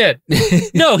intense shit.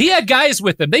 No, he had guys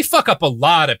with him. They fuck up a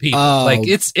lot of people. Like,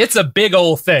 it's a big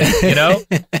old thing, you know?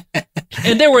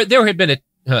 And there had been a...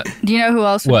 Do you know who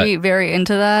else would be very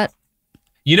into that?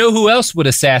 You know who else would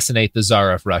assassinate the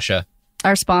Tsar of Russia?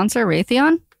 Our sponsor,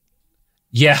 Raytheon?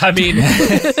 Yeah, I mean...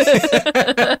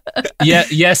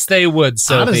 yes, they would,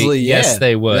 Sophie. Honestly, yeah. Yes,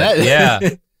 they would. Yeah.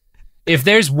 If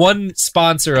there's one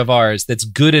sponsor of ours that's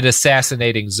good at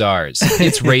assassinating czars,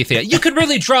 it's Raytheon. You could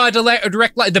really draw a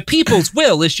direct line. The People's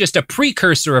Will is just a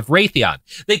precursor of Raytheon.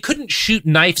 They couldn't shoot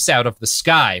knives out of the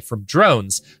sky from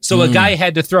drones, so a guy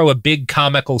had to throw a big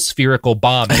comical spherical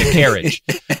bomb in a carriage.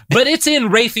 But it's in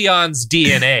Raytheon's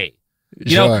DNA.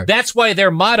 You know, that's why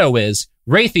their motto is,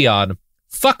 Raytheon,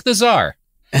 fuck the czar.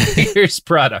 Here's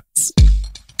products.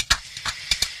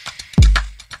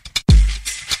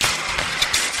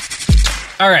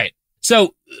 All right.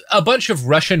 So a bunch of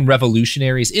Russian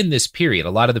revolutionaries in this period,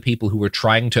 a lot of the people who were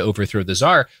trying to overthrow the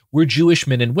Tsar were Jewish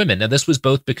men and women. Now, this was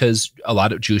both because a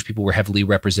lot of Jewish people were heavily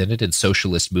represented in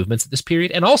socialist movements at this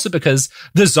period, and also because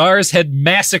the Tsars had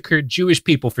massacred Jewish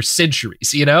people for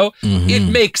centuries, you know?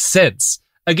 It makes sense.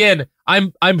 Again,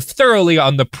 I'm thoroughly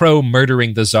on the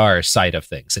pro-murdering the Tsar side of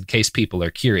things, in case people are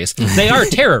curious. They are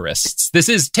terrorists. This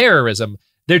is terrorism.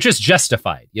 They're just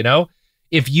justified, you know?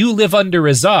 If you live under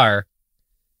a Tsar,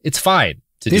 it's fine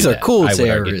to do that. These are cool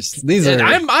terrorists. These are.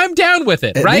 I'm down with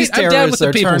it, right? These terrorists I'm down with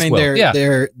the People's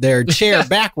Will. Their chair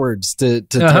backwards to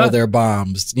throw their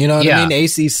bombs. You know what I mean?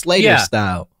 AC Slater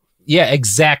style. Yeah,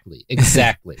 exactly.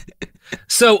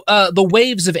 So the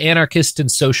waves of anarchist and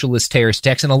socialist terrorist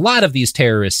attacks, and a lot of these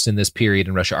terrorists in this period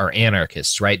in Russia are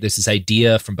anarchists, right? There's this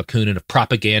idea from Bakunin of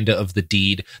propaganda of the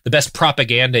deed. The best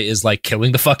propaganda is like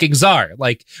killing the fucking czar.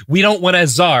 Like, we don't want a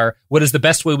czar. What is the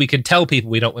best way we can tell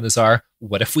people we don't want a czar?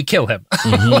 What if we kill him?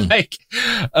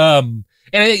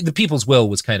 And I think the People's Will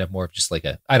was kind of more of just like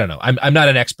I don't know. I'm not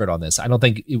an expert on this. I don't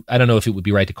know if it would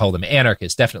be right to call them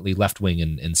anarchists, definitely left-wing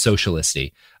and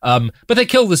socialisty. But they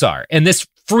kill the Tsar, and this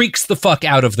freaks the fuck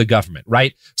out of the government,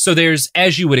 right? So there's,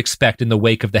 as you would expect in the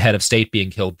wake of the head of state being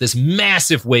killed, this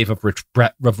massive wave of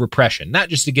repression, not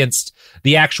just against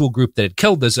the actual group that had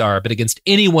killed the Tsar, but against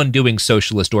anyone doing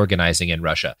socialist organizing in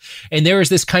Russia. And there is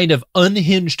this kind of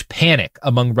unhinged panic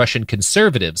among Russian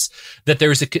conservatives that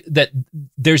there's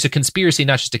a conspiracy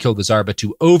not just to kill the Tsar, but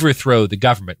to overthrow the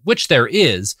government, which there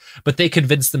is, but they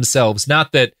convince themselves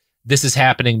not that this is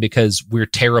happening because we're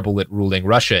terrible at ruling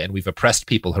Russia and we've oppressed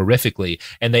people horrifically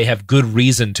and they have good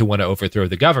reason to want to overthrow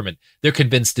the government. They're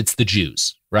convinced it's the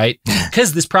Jews, right?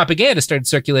 Because this propaganda started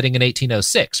circulating in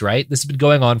 1806, right? This has been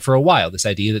going on for a while, this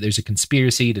idea that there's a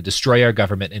conspiracy to destroy our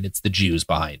government and it's the Jews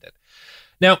behind it.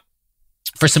 Now,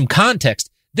 for some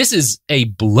context, this is a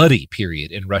bloody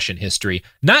period in Russian history,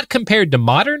 not compared to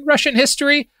modern Russian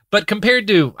history, but compared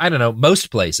to, I don't know,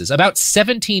 most places. About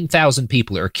 17,000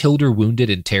 people are killed or wounded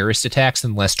in terrorist attacks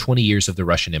in the last 20 years of the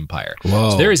Russian Empire. Whoa.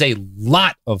 So there is a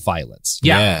lot of violence.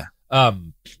 Yeah.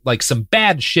 Like some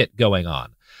bad shit going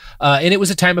on. And it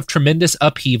was a time of tremendous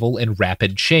upheaval and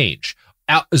rapid change.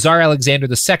 Tsar Alexander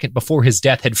II, before his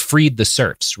death, had freed the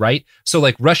serfs, right? So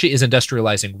like Russia is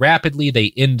industrializing rapidly.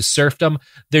 They end serfdom.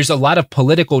 There's a lot of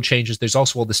political changes. There's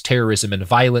also all this terrorism and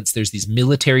violence. There's these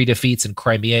military defeats in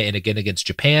Crimea and again against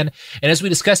Japan. And as we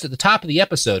discussed at the top of the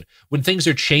episode, when things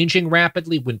are changing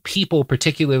rapidly, when people,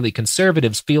 particularly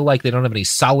conservatives, feel like they don't have any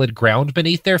solid ground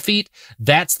beneath their feet,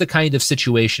 that's the kind of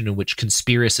situation in which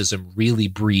conspiracism really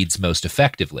breeds most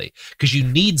effectively, because you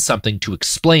need something to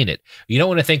explain it. You don't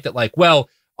want to think that like, well,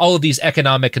 all of these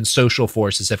economic and social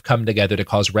forces have come together to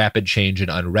cause rapid change and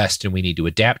unrest, and we need to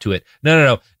adapt to it.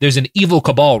 No. There's an evil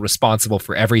cabal responsible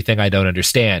for everything I don't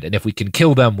understand, and if we can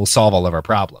kill them, we'll solve all of our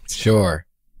problems. Sure.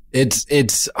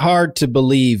 It's hard to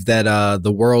believe that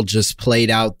the world just played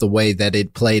out the way that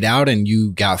it played out and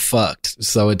you got fucked.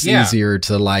 So it's easier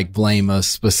to like blame a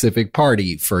specific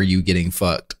party for you getting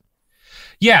fucked.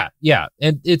 Yeah.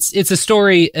 And it's a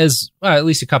story as well, at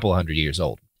least a couple 100 years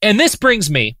old. And this brings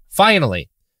me, finally,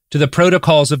 to the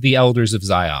protocols of the elders of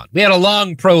Zion. We had a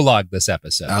long prologue this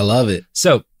episode. I love it.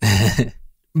 So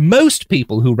most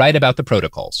people who write about the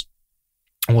protocols,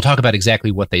 and we'll talk about exactly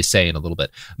what they say in a little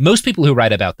bit, most people who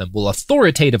write about them will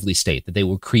authoritatively state that they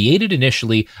were created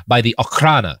initially by the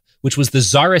Okhrana, which was the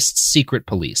Tsarist secret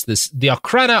police. The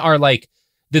Okhrana are like,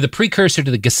 they're the precursor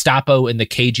to the Gestapo and the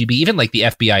KGB, even like the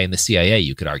FBI and the CIA,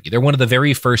 you could argue. They're one of the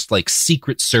very first like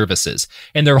secret services.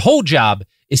 And their whole job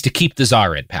is to keep the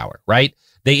Tsar in power, right?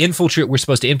 We're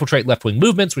supposed to infiltrate left-wing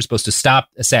movements. We're supposed to stop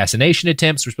assassination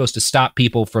attempts. We're supposed to stop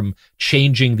people from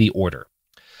changing the order.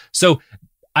 So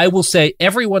I will say,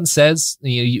 everyone says,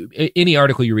 any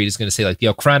article you read is going to say like the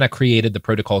Okhrana created the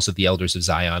protocols of the elders of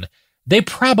Zion. They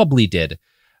probably did,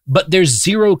 but there's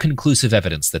zero conclusive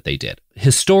evidence that they did.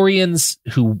 Historians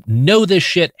who know this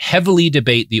shit heavily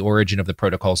debate the origin of the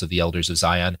protocols of the elders of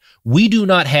Zion. We do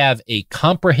not have a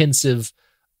comprehensive,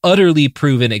 utterly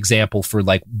proven example for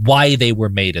like why they were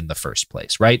made in the first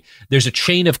place, right? There's a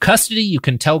chain of custody. You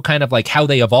can tell kind of like how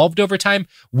they evolved over time.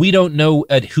 We don't know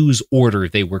at whose order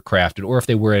they were crafted or if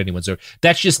they were anyone's order.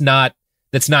 That's not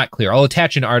clear. I'll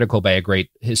attach an article by a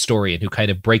great historian who kind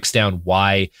of breaks down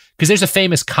why, because there's a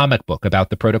famous comic book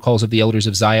about the protocols of the elders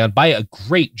of Zion by a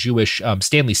great Jewish,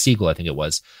 Stanley Siegel, I think it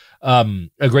was, a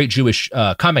great Jewish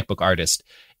comic book artist.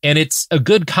 And it's a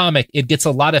good comic. It gets a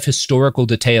lot of historical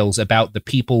details about the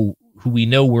people who we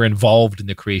know were involved in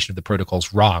the creation of the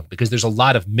protocols wrong, because there's a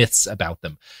lot of myths about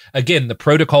them. Again, the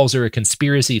protocols are a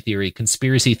conspiracy theory.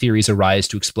 Conspiracy theories arise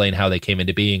to explain how they came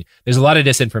into being. There's a lot of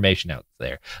disinformation out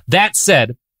there. That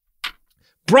said,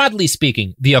 broadly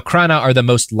speaking, the Okhrana are the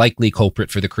most likely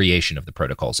culprit for the creation of the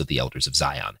protocols of the elders of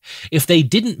Zion. If they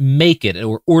didn't make it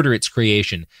or order its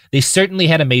creation, they certainly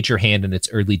had a major hand in its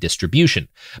early distribution.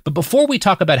 But before we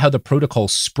talk about how the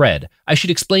protocols spread, I should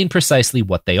explain precisely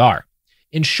what they are.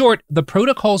 In short, the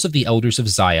Protocols of the Elders of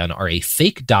Zion are a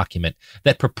fake document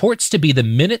that purports to be the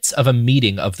minutes of a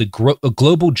meeting of the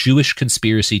global Jewish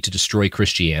conspiracy to destroy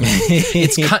Christianity.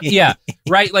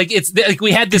 Right? Like it's like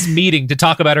we had this meeting to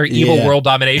talk about our evil world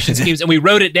domination schemes, and we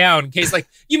wrote it down in case like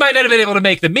you might not have been able to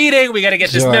make the meeting. We got to get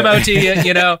this memo to you.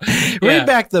 You know, read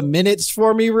back the minutes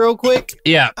for me real quick.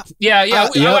 I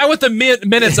want the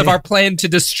minutes of our plan to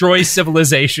destroy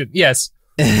civilization. Yes.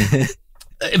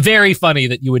 Very funny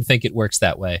that you would think it works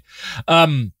that way.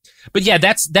 But yeah,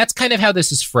 that's kind of how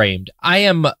this is framed.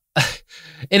 And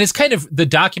it's kind of, the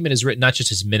document is written not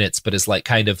just as minutes, but as like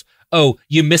kind of, oh,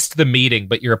 you missed the meeting,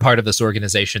 but you're a part of this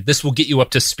organization. This will get you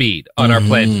up to speed on our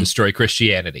plan to destroy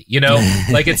Christianity. You know,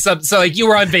 like it's so like you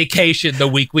were on vacation the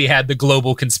week we had the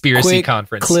global conspiracy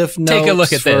conference. Cliff notes. Take a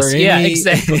look at this. Yeah,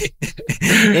 exactly.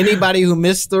 Anybody who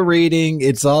missed the reading,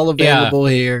 it's all available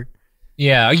here.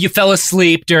 Yeah, you fell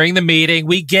asleep during the meeting.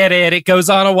 We get it. It goes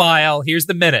on a while. Here's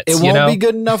the minutes. It won't be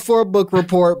good enough for a book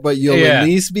report, but you'll at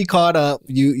least be caught up.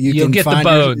 You'll can get find the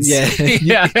bones.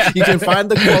 You can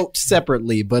find the quote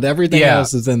separately, but everything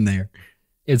else is in there.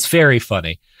 It's very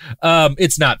funny.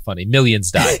 It's not funny.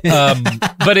 Millions die.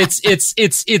 But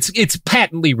it's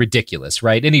patently ridiculous,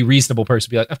 right? Any reasonable person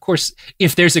would be like, of course,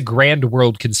 if there's a grand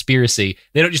world conspiracy,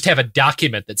 they don't just have a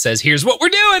document that says, here's what we're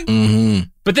doing. Mm-hmm.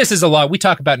 But this is a lot. We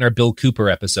talk about in our Bill Cooper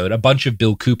episode, a bunch of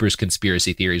Bill Cooper's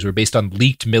conspiracy theories were based on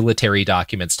leaked military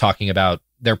documents talking about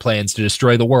their plans to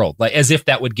destroy the world, like as if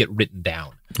that would get written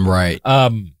down. Right.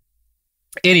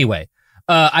 Anyway.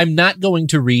 I'm not going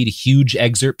to read huge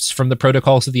excerpts from the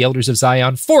Protocols of the Elders of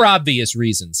Zion for obvious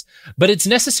reasons, but it's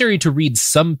necessary to read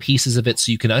some pieces of it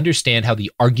so you can understand how the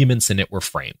arguments in it were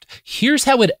framed. Here's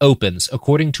how it opens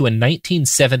according to a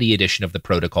 1970 edition of the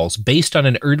Protocols based on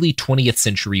an early 20th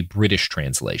century British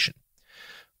translation.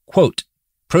 Quote,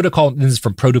 this is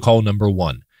from Protocol number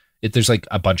 1. There's like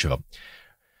a bunch of them.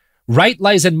 Right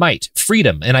lies in might,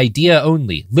 freedom, an idea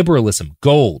only, liberalism,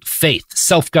 gold, faith,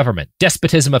 self-government,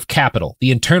 despotism of capital,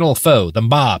 the internal foe, the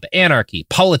mob, anarchy,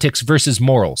 politics versus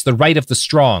morals, the right of the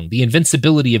strong, the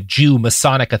invincibility of Jew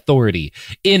Masonic authority,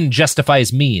 end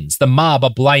justifies means, the mob a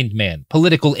blind man,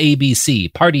 political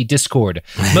ABC, party discord,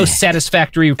 most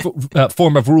satisfactory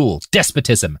form of rule,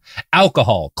 despotism,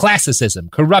 alcohol, classicism,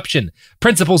 corruption,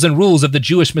 principles and rules of the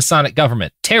Jewish Masonic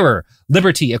government, terror,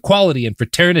 liberty, equality, and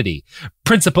fraternity,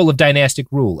 principle of dynastic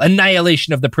rule,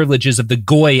 annihilation of the privileges of the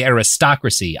Goy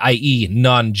aristocracy, i.e.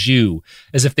 non-Jew,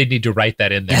 as if they need to write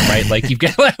that in there, right? Like you've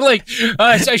got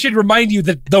I should remind you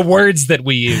that the words that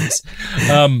we use.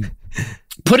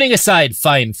 Putting aside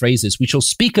fine phrases, we shall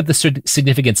speak of the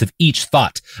significance of each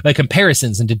thought. By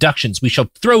comparisons and deductions, we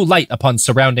shall throw light upon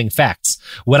surrounding facts.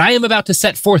 What I am about to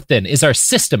set forth, then, is our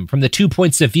system from the 2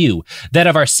 points of view, that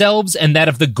of ourselves and that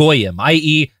of the Goyim,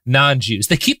 i.e. non-Jews.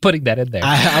 They keep putting that in there.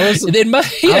 I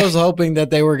was hoping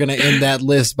that they were going to end that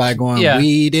list by going,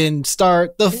 we didn't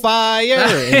start the fire.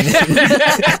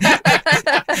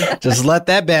 Just let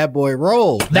that bad boy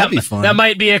roll. That'd be fun. That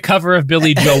might be a cover of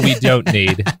Billy Joel we don't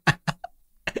need.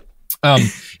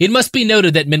 It must be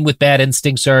noted that men with bad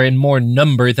instincts are in more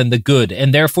number than the good,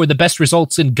 and therefore the best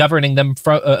results in governing them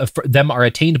them are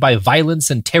attained by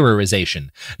violence and terrorization,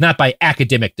 not by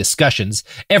academic discussions.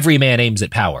 Every man aims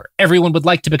at power. Everyone would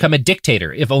like to become a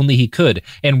dictator, if only he could,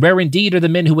 and rare indeed are the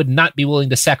men who would not be willing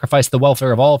to sacrifice the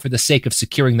welfare of all for the sake of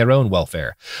securing their own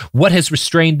welfare. What has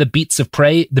restrained the beasts of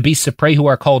prey who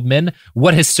are called men?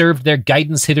 What has served their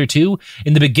guidance hitherto?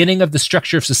 In the beginning of the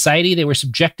structure of society, they were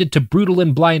subjected to brutal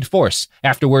and blind force,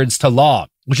 afterwards to law,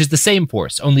 which is the same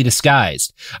force, only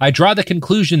disguised. I draw the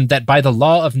conclusion that by the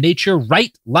law of nature,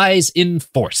 right lies in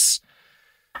force.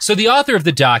 So the author of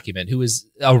the document, who is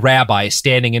a rabbi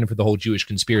standing in for the whole Jewish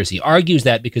conspiracy, argues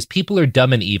that because people are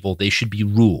dumb and evil, they should be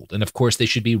ruled. And of course, they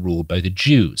should be ruled by the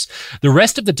Jews. The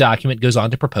rest of the document goes on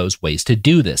to propose ways to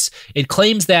do this. It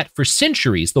claims that for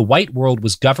centuries, the white world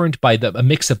was governed by a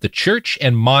mix of the church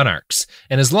and monarchs.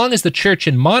 And as long as the church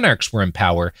and monarchs were in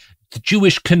power, the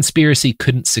Jewish conspiracy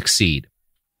couldn't succeed.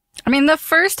 I mean, the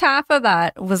first half of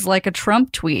that was like a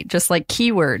Trump tweet, just like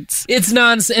keywords. It's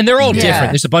nonsense, and they're all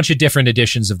different. There's a bunch of different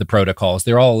editions of the protocols.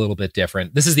 They're all a little bit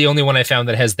different. This is the only one I found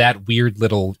that has that weird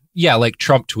little, like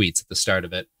Trump tweets at the start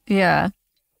of it. Yeah.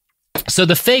 So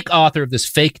the fake author of this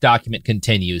fake document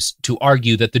continues to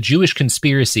argue that the Jewish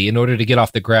conspiracy, in order to get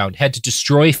off the ground, had to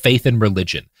destroy faith and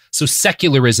religion. So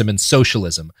secularism and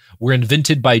socialism were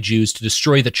invented by Jews to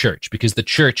destroy the church because the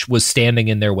church was standing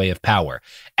in their way of power.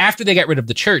 After they got rid of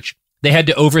the church, they had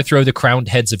to overthrow the crowned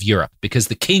heads of Europe because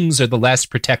the kings are the last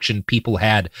protection people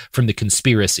had from the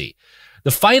conspiracy.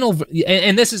 The final,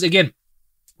 and this is, again,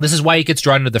 this is why it gets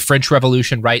drawn into the French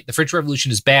Revolution, right? The French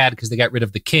Revolution is bad because they got rid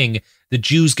of the king. The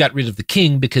Jews got rid of the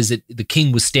king because the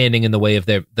king was standing in the way of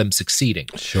them succeeding.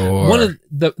 Sure. One of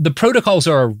the protocols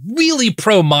are a really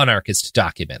pro-monarchist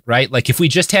document, right? Like if we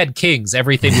just had kings,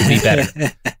 everything would be better.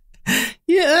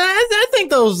 Yeah, I think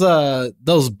those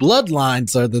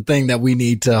bloodlines are the thing that we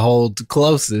need to hold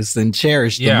closest and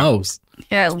cherish the most.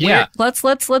 Yeah. Let's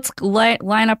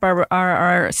line up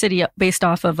our city based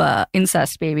off of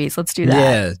incest babies. Let's do that.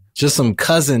 Yeah, just some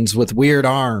cousins with weird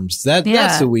arms.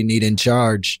 That's who we need in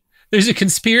charge. There's a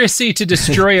conspiracy to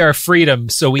destroy our freedom,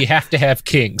 so we have to have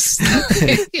kings.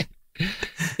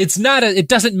 It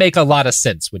doesn't make a lot of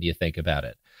sense when you think about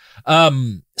it.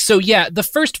 The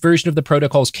first version of the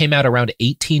protocols came out around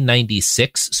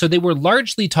 1896. So they were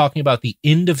largely talking about the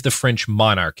end of the French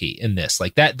monarchy in this.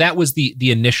 Like that was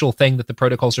the initial thing that the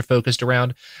protocols are focused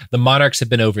around. The monarchs have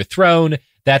been overthrown.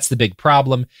 That's the big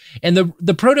problem. And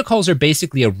the protocols are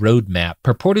basically a roadmap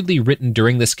purportedly written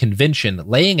during this convention,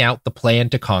 laying out the plan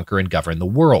to conquer and govern the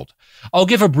world. I'll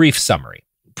give a brief summary.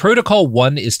 Protocol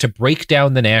 1 is to break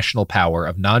down the national power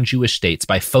of non-Jewish states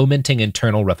by fomenting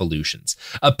internal revolutions.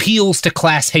 Appeals to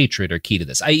class hatred are key to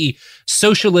this, i.e.,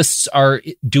 socialists are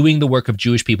doing the work of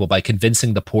Jewish people by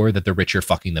convincing the poor that the rich are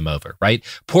fucking them over, right?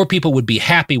 Poor people would be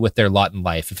happy with their lot in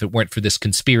life if it weren't for this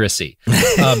conspiracy.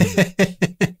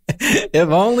 If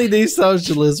only these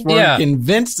socialists weren't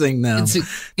convincing them that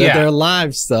their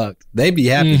lives sucked. They'd be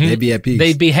happy. Mm-hmm. They'd be at peace.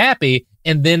 They'd be happy,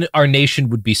 and then our nation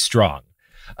would be strong.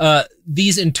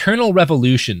 These internal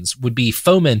revolutions would be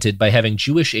fomented by having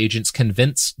Jewish agents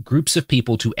convince groups of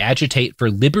people to agitate for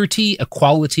liberty,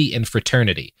 equality, and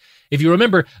fraternity. if you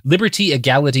remember, liberty,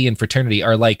 equality, and fraternity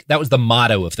are like, that was the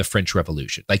motto of the French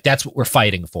Revolution. Like, that's what we're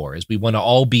fighting for, is we want to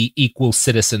all be equal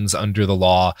citizens under the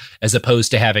law, as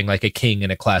opposed to having like a king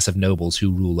and a class of nobles who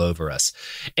rule over us.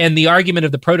 And the argument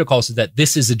of the protocols is that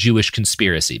this is a Jewish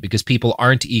conspiracy because people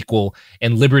aren't equal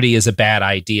and liberty is a bad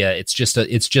idea. It's just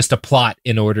a plot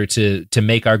in order to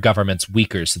make our governments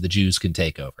weaker so the Jews can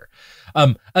take over.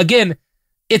 Again,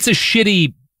 it's a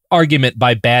shitty argument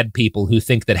by bad people who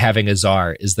think that having a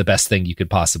czar is the best thing you could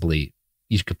possibly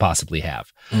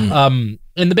have. And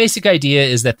the basic idea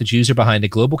is that the Jews are behind a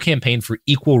global campaign for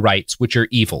equal rights, which are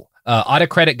evil.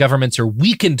 Autocratic governments are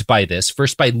weakened by this,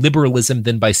 first by liberalism,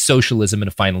 then by socialism,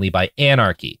 and finally by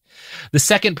anarchy. The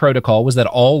second protocol was that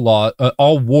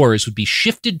all wars would be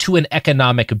shifted to an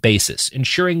economic basis,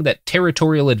 ensuring that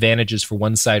territorial advantages for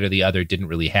one side or the other didn't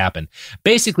really happen.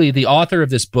 Basically, the author of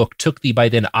this book took the by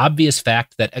then obvious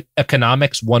fact that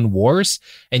economics won wars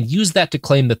and used that to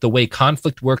claim that the way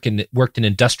conflict worked in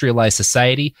industrialized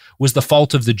society was the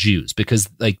fault of the Jews because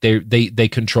like they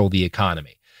control the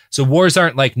economy. So wars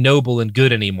aren't like noble and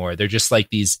good anymore. They're just like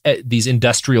these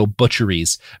industrial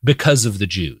butcheries because of the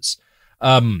Jews.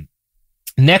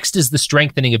 Next is the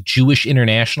strengthening of Jewish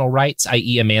international rights,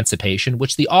 i.e. emancipation,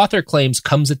 which the author claims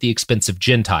comes at the expense of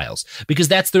Gentiles, because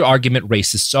that's the argument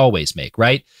racists always make,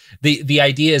 right? The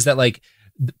idea is that like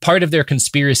part of their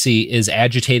conspiracy is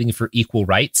agitating for equal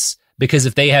rights, because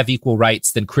if they have equal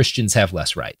rights, then Christians have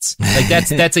less rights. Like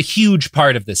that's a huge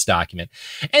part of this document.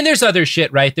 And there's other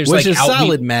shit, right? There's which like is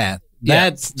solid math.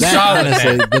 That's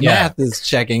honestly, the math is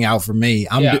checking out for me.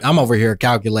 I'm over here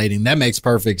calculating. That makes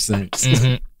perfect sense.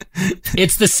 Mm-hmm.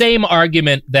 It's the same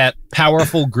argument that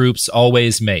powerful groups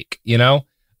always make, you know,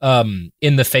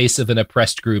 in the face of an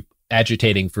oppressed group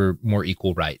agitating for more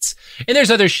equal rights. And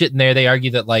there's other shit in there. They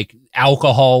argue that like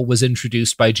alcohol was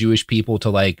introduced by Jewish people to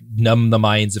like numb the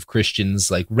minds of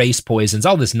Christians, like race poisons,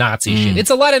 all this Nazi shit. It's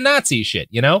a lot of Nazi shit,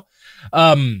 you know?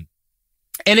 And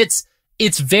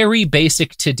it's very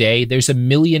basic today. There's a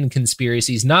million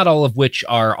conspiracies, not all of which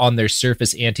are on their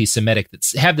surface anti-Semitic, that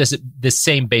have this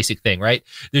same basic thing, right?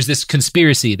 There's this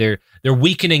conspiracy. They're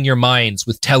weakening your minds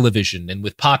with television and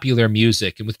with popular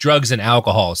music and with drugs and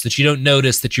alcohol so that you don't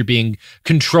notice that you're being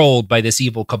controlled by this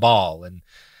evil cabal. And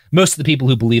most of the people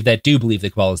who believe that do believe the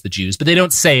cabal is the Jews, but they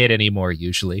don't say it anymore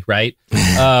usually, right?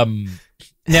 Now,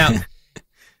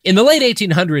 in the late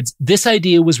 1800s, this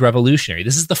idea was revolutionary.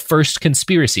 This is the first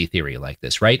conspiracy theory like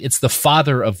this, right? It's the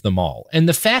father of them all. And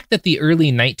the fact that the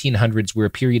early 1900s were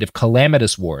a period of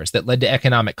calamitous wars that led to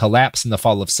economic collapse and the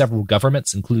fall of several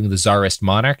governments, including the Tsarist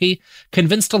monarchy,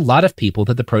 convinced a lot of people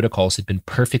that the protocols had been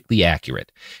perfectly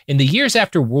accurate. In the years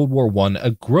after World War I, a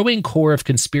growing core of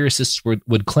conspiracists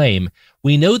would claim,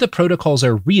 we know the protocols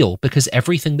are real because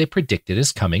everything they predicted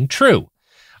is coming true.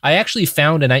 I actually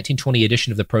found a 1920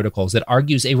 edition of the Protocols that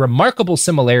argues a remarkable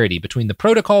similarity between the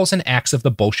Protocols and acts of the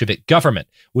Bolshevik government,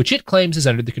 which it claims is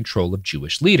under the control of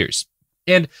Jewish leaders.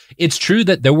 And it's true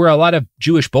that there were a lot of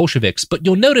Jewish Bolsheviks, but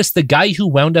you'll notice the guy who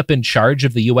wound up in charge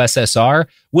of the USSR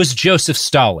was Joseph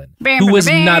Stalin, who was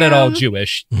not at all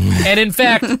Jewish. And in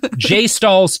fact, J.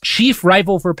 Stahl's chief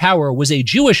rival for power was a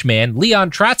Jewish man, Leon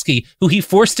Trotsky, who he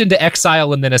forced into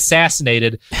exile and then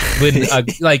assassinated when,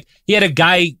 he had a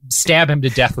guy stab him to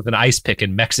death with an ice pick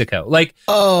in Mexico. Like,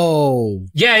 oh,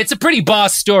 yeah, it's a pretty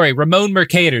boss story. Ramon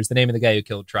Mercader is the name of the guy who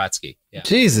killed Trotsky. Yeah.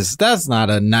 Jesus, that's not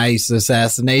a nice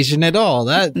assassination at all.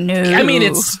 That no. I mean,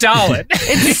 it's Stalin.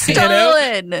 It's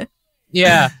Stalin. You know?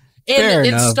 Yeah.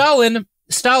 And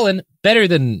Stalin, better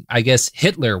than, I guess,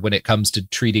 Hitler when it comes to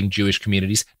treating Jewish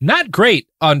communities. Not great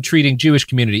on treating Jewish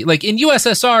community. Like in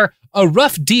USSR, a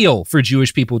rough deal for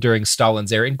Jewish people during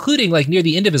Stalin's era, including like near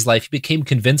the end of his life, he became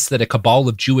convinced that a cabal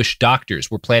of Jewish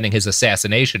doctors were planning his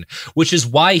assassination, which is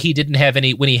why he didn't have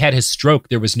any, when he had his stroke,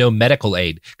 there was no medical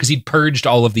aid because he'd purged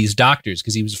all of these doctors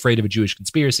because he was afraid of a Jewish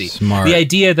conspiracy. Smart. The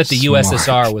idea that the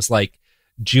USSR was like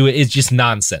Jew is just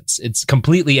nonsense. It's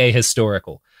completely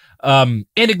ahistorical. And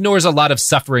ignores a lot of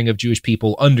suffering of Jewish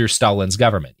people under Stalin's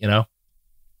government, you know?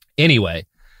 Anyway.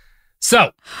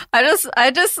 So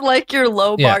I just like your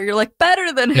low bar. You're like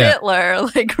better than Hitler,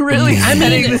 like really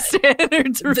setting the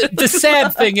standards. The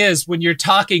sad thing is when you're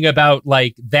talking about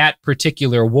like that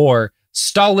particular war,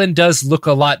 Stalin does look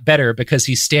a lot better because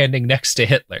he's standing next to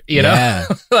Hitler, you know?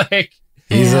 Like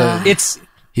he's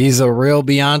a real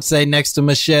Beyonce next to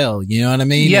Michelle. You know what I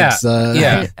mean?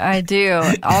 Yeah. I do.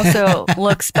 Also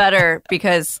looks better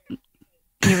because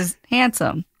he was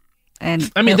handsome.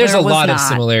 And I mean, there's a lot of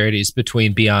similarities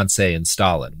between Beyonce and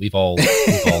Stalin. We've all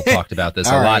talked about this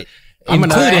a lot. I'm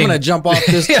gonna jump off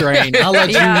this train. I'll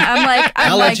let you.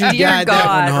 I'm like, you dear guide God,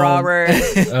 that one home. Robert.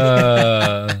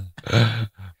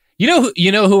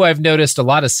 You know who I've noticed a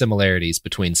lot of similarities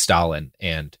between Stalin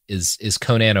and is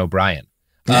Conan O'Brien.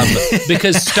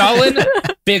 Because Stalin,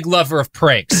 big lover of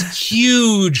pranks,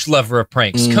 huge lover of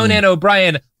pranks. Conan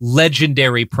O'Brien,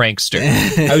 legendary prankster.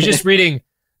 I was just reading,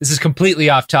 this is completely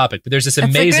off topic, but there's this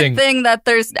amazing... It's a good thing that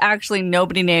there's actually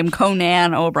nobody named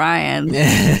Conan O'Brien.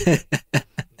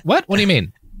 What? What do you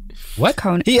mean? What?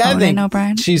 Conan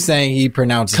O'Brien? She's saying he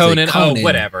pronounces Conan. it Conan. Oh,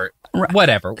 whatever.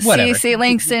 Whatever. See,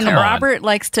 Langston, Robert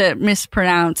likes to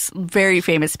mispronounce very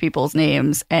famous people's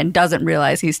names and doesn't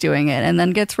realize he's doing it and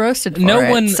then gets roasted for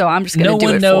it. So I'm just going to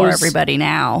do it for everybody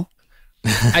now.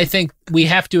 I think we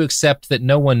have to accept that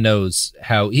no one knows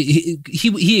how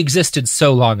he existed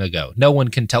so long ago. No one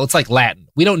can tell. It's like Latin.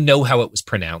 We don't know how it was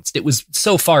pronounced. It was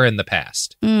so far in the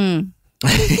past. Conan?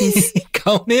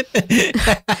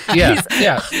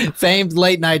 Yeah. Famed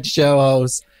late night show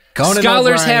host. Conan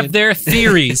Scholars O'Brien. have their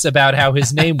theories about how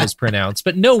his name was pronounced,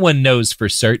 but no one knows for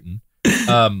certain.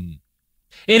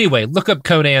 Anyway, look up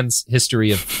Conan's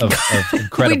history of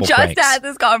incredible We just pranks. had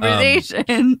this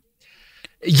conversation.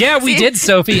 Yeah, we did,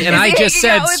 Sophie, and I just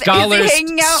said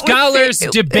scholars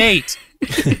debate.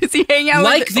 Is he hanging out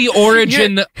like with the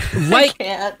origin,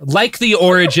 like the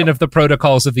origin of the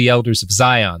protocols of the elders of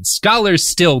Zion? Scholars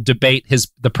still debate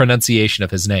the pronunciation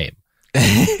of his name.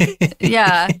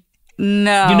 Yeah.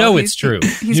 No. You know it's true.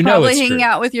 He's probably hanging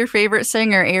out with your favorite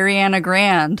singer, Ariana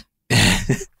Grande.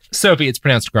 Sophie, it's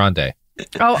pronounced Grande.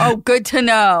 Oh, good to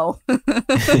know.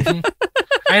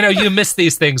 I know you miss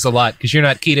these things a lot because you're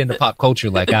not keyed into pop culture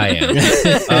like I am.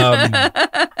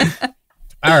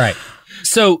 All right.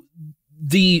 So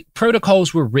the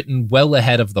protocols were written well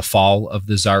ahead of the fall of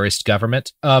the Tsarist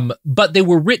government, but they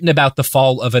were written about the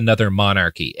fall of another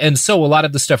monarchy. And so a lot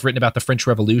of the stuff written about the French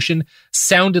Revolution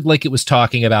sounded like it was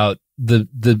talking about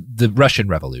the Russian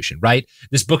Revolution, right?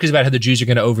 This book is about how the Jews are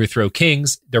going to overthrow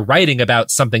kings. They're writing about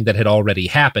something that had already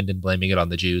happened and blaming it on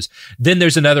the Jews. Then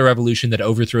there's another revolution that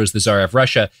overthrows the Tsar of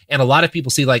Russia. And a lot of people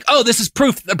see like, oh, this is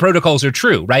proof that the protocols are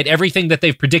true, right? Everything that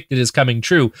they've predicted is coming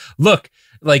true. Look,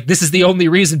 like this is the only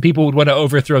reason people would want to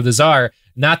overthrow the Tsar,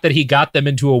 not that he got them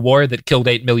into a war that killed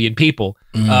 8 million people.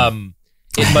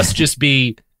 It must just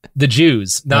be the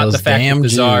Jews, not the fact that the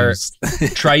Tsar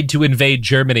tried to invade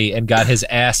Germany and got his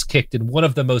ass kicked in one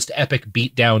of the most epic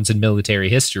beatdowns in military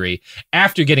history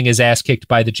after getting his ass kicked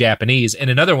by the Japanese in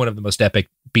another one of the most epic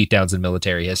beatdowns in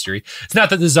military history. It's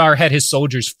not that the Tsar had his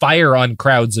soldiers fire on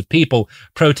crowds of people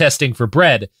protesting for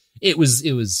bread. It was the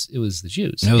Jews. It was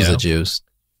the Jews.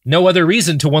 No other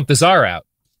reason to want the Tsar out.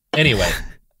 Anyway,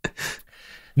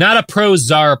 not a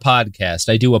pro-Tsar podcast.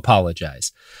 I do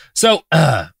apologize. So,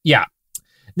 yeah.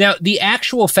 Now, the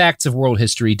actual facts of world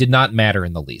history did not matter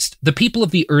in the least. The people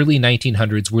of the early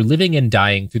 1900s were living and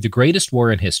dying through the greatest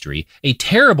war in history, a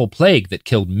terrible plague that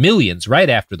killed millions right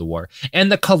after the war,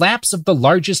 and the collapse of the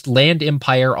largest land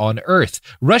empire on Earth.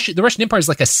 The Russian Empire is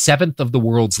like 1/7 of the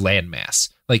world's landmass.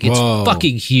 Like, it's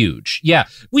fucking huge. Yeah.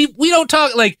 We don't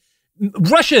talk, like,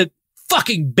 Russia,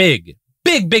 fucking big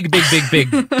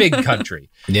country.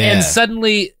 Yeah. And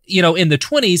suddenly, in the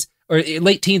 20s, or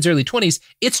late teens, early 20s,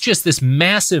 it's just this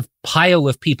massive pile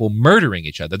of people murdering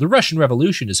each other. The Russian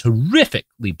Revolution is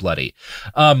horrifically bloody.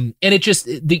 And it just,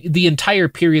 the entire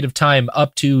period of time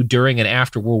up to, during, and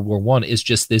after World War I is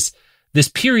just this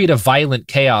period of violent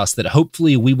chaos that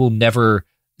hopefully we will never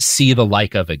see the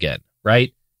like of again,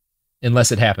 right?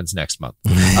 Unless it happens next month.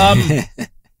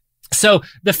 So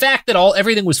the fact that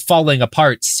everything was falling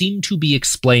apart seemed to be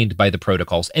explained by the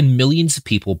protocols, and millions of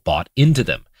people bought into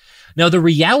them. Now, the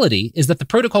reality is that the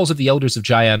protocols of the elders of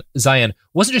Zion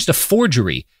wasn't just a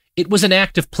forgery. It was an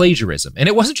act of plagiarism. And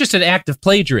it wasn't just an act of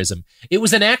plagiarism. It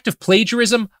was an act of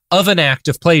plagiarism of an act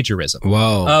of plagiarism.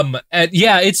 Whoa.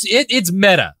 Yeah, it's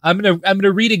meta. I'm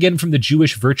gonna read again from the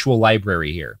Jewish Virtual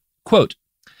Library here. Quote,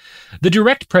 "The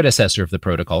direct predecessor of the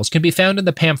protocols can be found in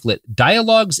the pamphlet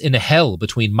Dialogues in Hell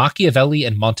Between Machiavelli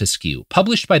and Montesquieu,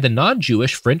 published by the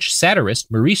non-Jewish French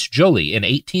satirist Maurice Joly in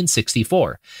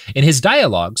 1864. In his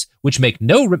dialogues, which make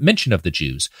no mention of the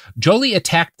Jews, Joly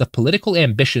attacked the political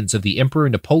ambitions of the Emperor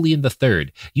Napoleon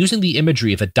III, using the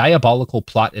imagery of a diabolical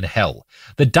plot in hell.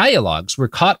 The dialogues were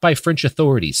caught by French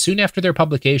authorities soon after their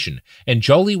publication, and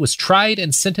Joly was tried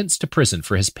and sentenced to prison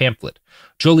for his pamphlet.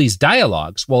 Joly's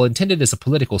dialogues, while intended as a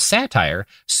political satire,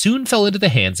 soon fell into the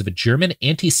hands of a German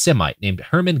anti-Semite named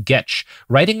Hermann Getsch,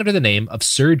 writing under the name of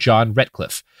Sir John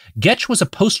Ratcliffe. Getsch was a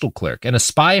postal clerk and a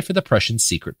spy for the Prussian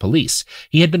secret police.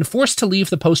 He had been forced to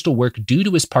leave the postal work due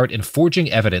to his part in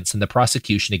forging evidence in the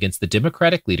prosecution against the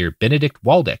Democratic leader Benedict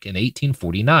Waldeck in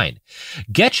 1849.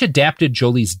 Getsch adapted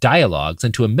Joly's dialogues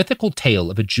into a mythical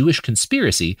tale of a Jewish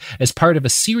conspiracy as part of a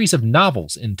series of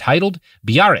novels entitled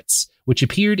Biarritz, which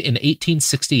appeared in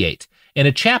 1868. In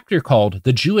a chapter called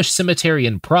The Jewish Cemetery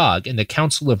in Prague in the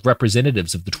Council of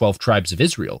Representatives of the 12 Tribes of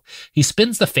Israel, he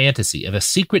spins the fantasy of a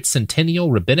secret centennial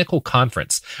rabbinical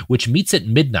conference which meets at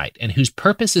midnight and whose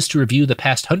purpose is to review the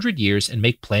past 100 years and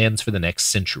make plans for the next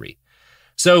century.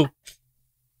 So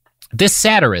this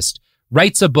satirist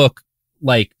writes a book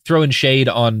like throwing shade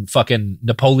on fucking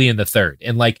Napoleon III.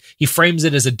 And like he frames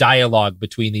it as a dialogue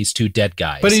between these two dead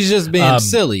guys. But he's just being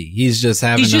silly. He's just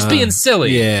being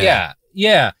silly.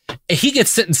 Yeah. He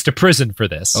gets sentenced to prison for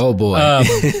this. Oh boy.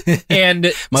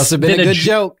 And must have been a good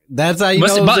joke. That's how you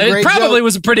know it was a great It probably joke.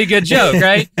 was a pretty good joke,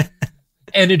 right?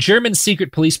 And a German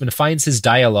secret policeman finds his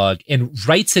dialogue and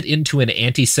writes it into an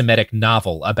anti-Semitic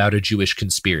novel about a Jewish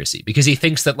conspiracy because he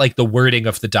thinks that like the wording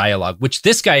of the dialogue, which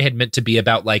this guy had meant to be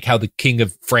about like how the king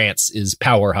of France is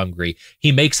power hungry,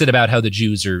 he makes it about how the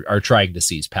Jews are trying to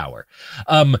seize power.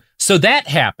 So that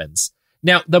happens.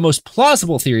 Now, the most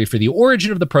plausible theory for the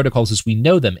origin of the protocols as we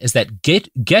know them is that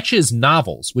Goethe's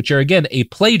novels, which are again a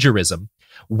plagiarism,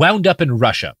 wound up in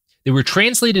Russia. They were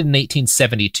translated in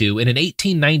 1872, and in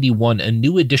 1891, a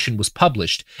new edition was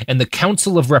published, and the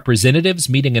Council of Representatives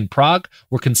meeting in Prague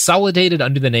were consolidated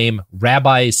under the name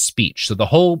Rabbi's Speech. So the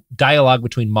whole dialogue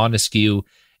between Montesquieu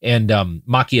and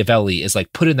Machiavelli is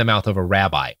like put in the mouth of a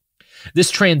rabbi. This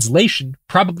translation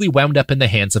probably wound up in the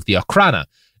hands of the Okhrana,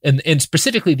 and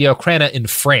specifically the Okhrana in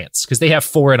France, because they have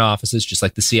foreign offices just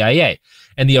like the CIA.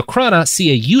 And the Okhrana see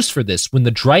a use for this when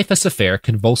the Dreyfus Affair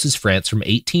convulses France from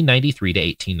 1893 to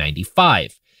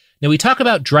 1895. Now, we talk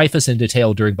about Dreyfus in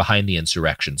detail during Behind the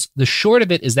Insurrections. The short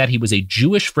of it is that he was a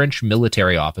Jewish French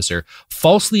military officer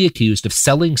falsely accused of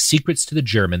selling secrets to the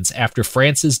Germans after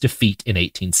France's defeat in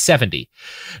 1870.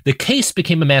 The case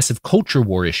became a massive culture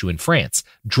war issue in France.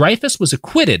 Dreyfus was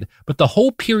acquitted, but the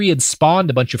whole period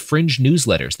spawned a bunch of fringe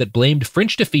newsletters that blamed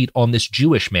French defeat on this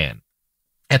Jewish man.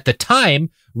 At the time,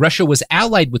 Russia was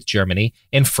allied with Germany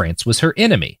and France was her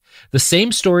enemy. The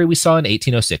same story we saw in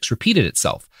 1806 repeated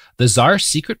itself. The Tsar's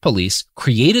secret police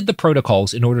created the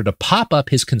protocols in order to pop up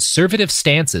his conservative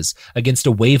stances against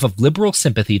a wave of liberal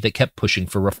sympathy that kept pushing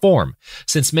for reform.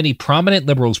 Since many prominent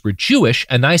liberals were Jewish,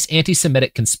 a nice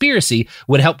anti-Semitic conspiracy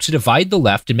would help to divide the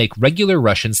left and make regular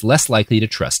Russians less likely to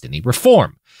trust any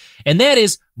reform. And that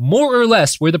is more or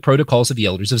less where the protocols of the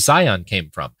Elders of Zion came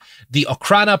from. The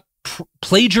Okhrana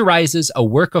plagiarizes a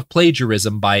work of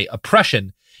plagiarism by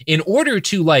oppression in order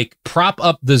to like prop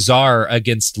up the Tsar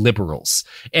against liberals.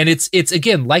 And it's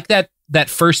again like that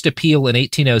first appeal in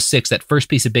 1806, that first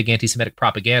piece of big anti-Semitic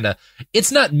propaganda.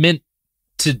 It's not meant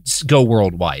to go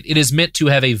worldwide. It is meant to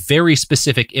have a very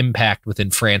specific impact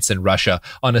within France and Russia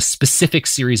on a specific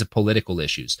series of political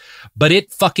issues. But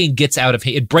it fucking gets out of,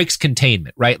 it breaks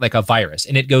containment, right? Like a virus,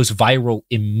 and it goes viral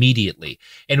immediately.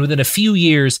 And within a few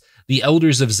years, the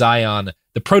Elders of Zion,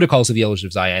 the protocols of the Elders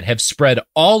of Zion have spread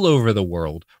all over the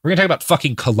world. We're going to talk about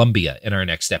fucking Colombia in our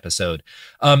next episode.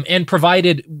 And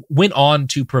went on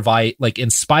to provide, like,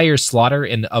 inspire slaughter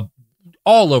in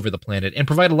all over the planet and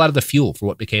provide a lot of the fuel for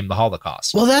what became the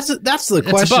Holocaust. Well, that's the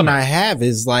question I have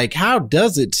is like, how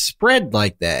does it spread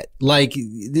like that? Like,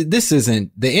 this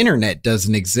isn't, the internet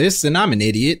doesn't exist and I'm an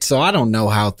idiot, so I don't know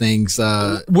how things,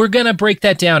 We're going to break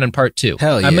that down in part 2.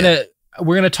 Hell yeah.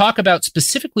 We're going to talk about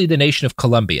specifically the nation of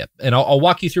Colombia, and I'll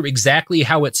walk you through exactly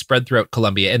how it spread throughout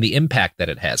Colombia and the impact that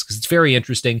it has, because it's very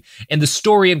interesting. And the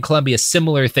story in Colombia,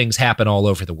 similar things happen all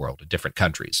over the world in different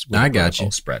countries. I got you.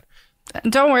 Spread.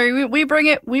 Don't worry, we bring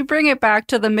it back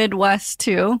to the Midwest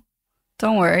too.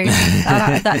 Don't worry.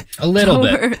 A little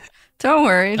bit. Don't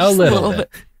worry. Just a little bit.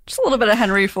 Just a little bit of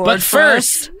Henry Ford. But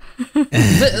first,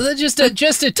 just a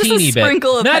teeny bit.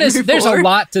 There's a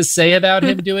lot to say about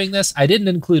him doing this. I didn't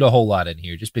include a whole lot in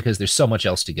here just because there's so much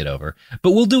else to get over.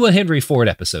 But we'll do a Henry Ford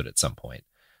episode at some point.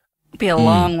 Be a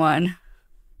long one.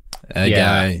 That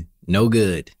guy, no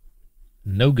good.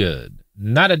 No good.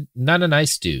 Not a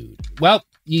nice dude. Well,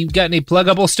 you got any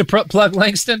pluggables to plug,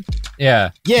 Langston? Yeah,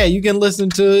 you can listen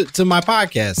to my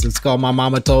podcast. It's called My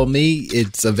Mama Told Me.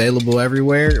 It's available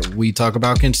everywhere. We talk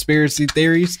about conspiracy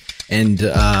theories, and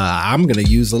I'm going to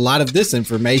use a lot of this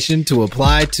information to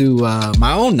apply to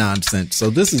my own nonsense. So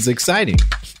this is exciting.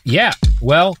 Yeah,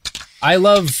 well, I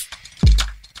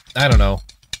don't know.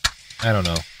 I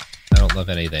don't love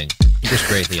anything. Just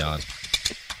Raytheon.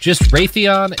 Just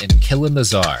Raytheon and killing the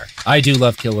Tsar. I do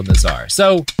love killing the Tsar.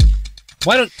 So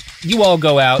why don't you all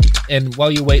go out and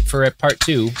while you wait for part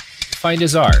 2, find a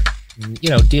Tsar.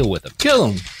 Deal with him.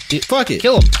 Kill him. Fuck it.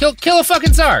 Kill him. Kill a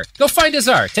fucking Tsar. Go find a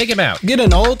Tsar. Take him out. Get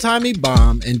an old-timey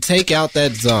bomb and take out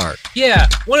that Tsar. Yeah,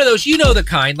 one of those, the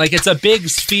kind. Like, it's a big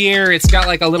sphere. It's got,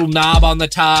 like, a little knob on the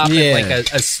top. Yeah. And,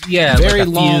 like, very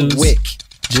long fuse. wick.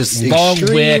 Just long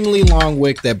extremely long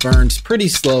wick that burns pretty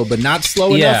slow, but not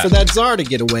slow enough for that Tsar to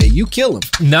get away. You kill him.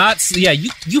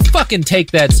 You fucking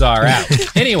take that Tsar out.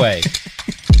 Anyway,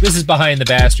 this is Behind the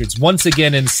Bastards, once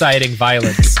again inciting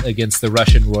violence against the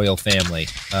Russian royal family,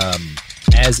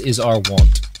 as is our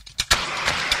wont.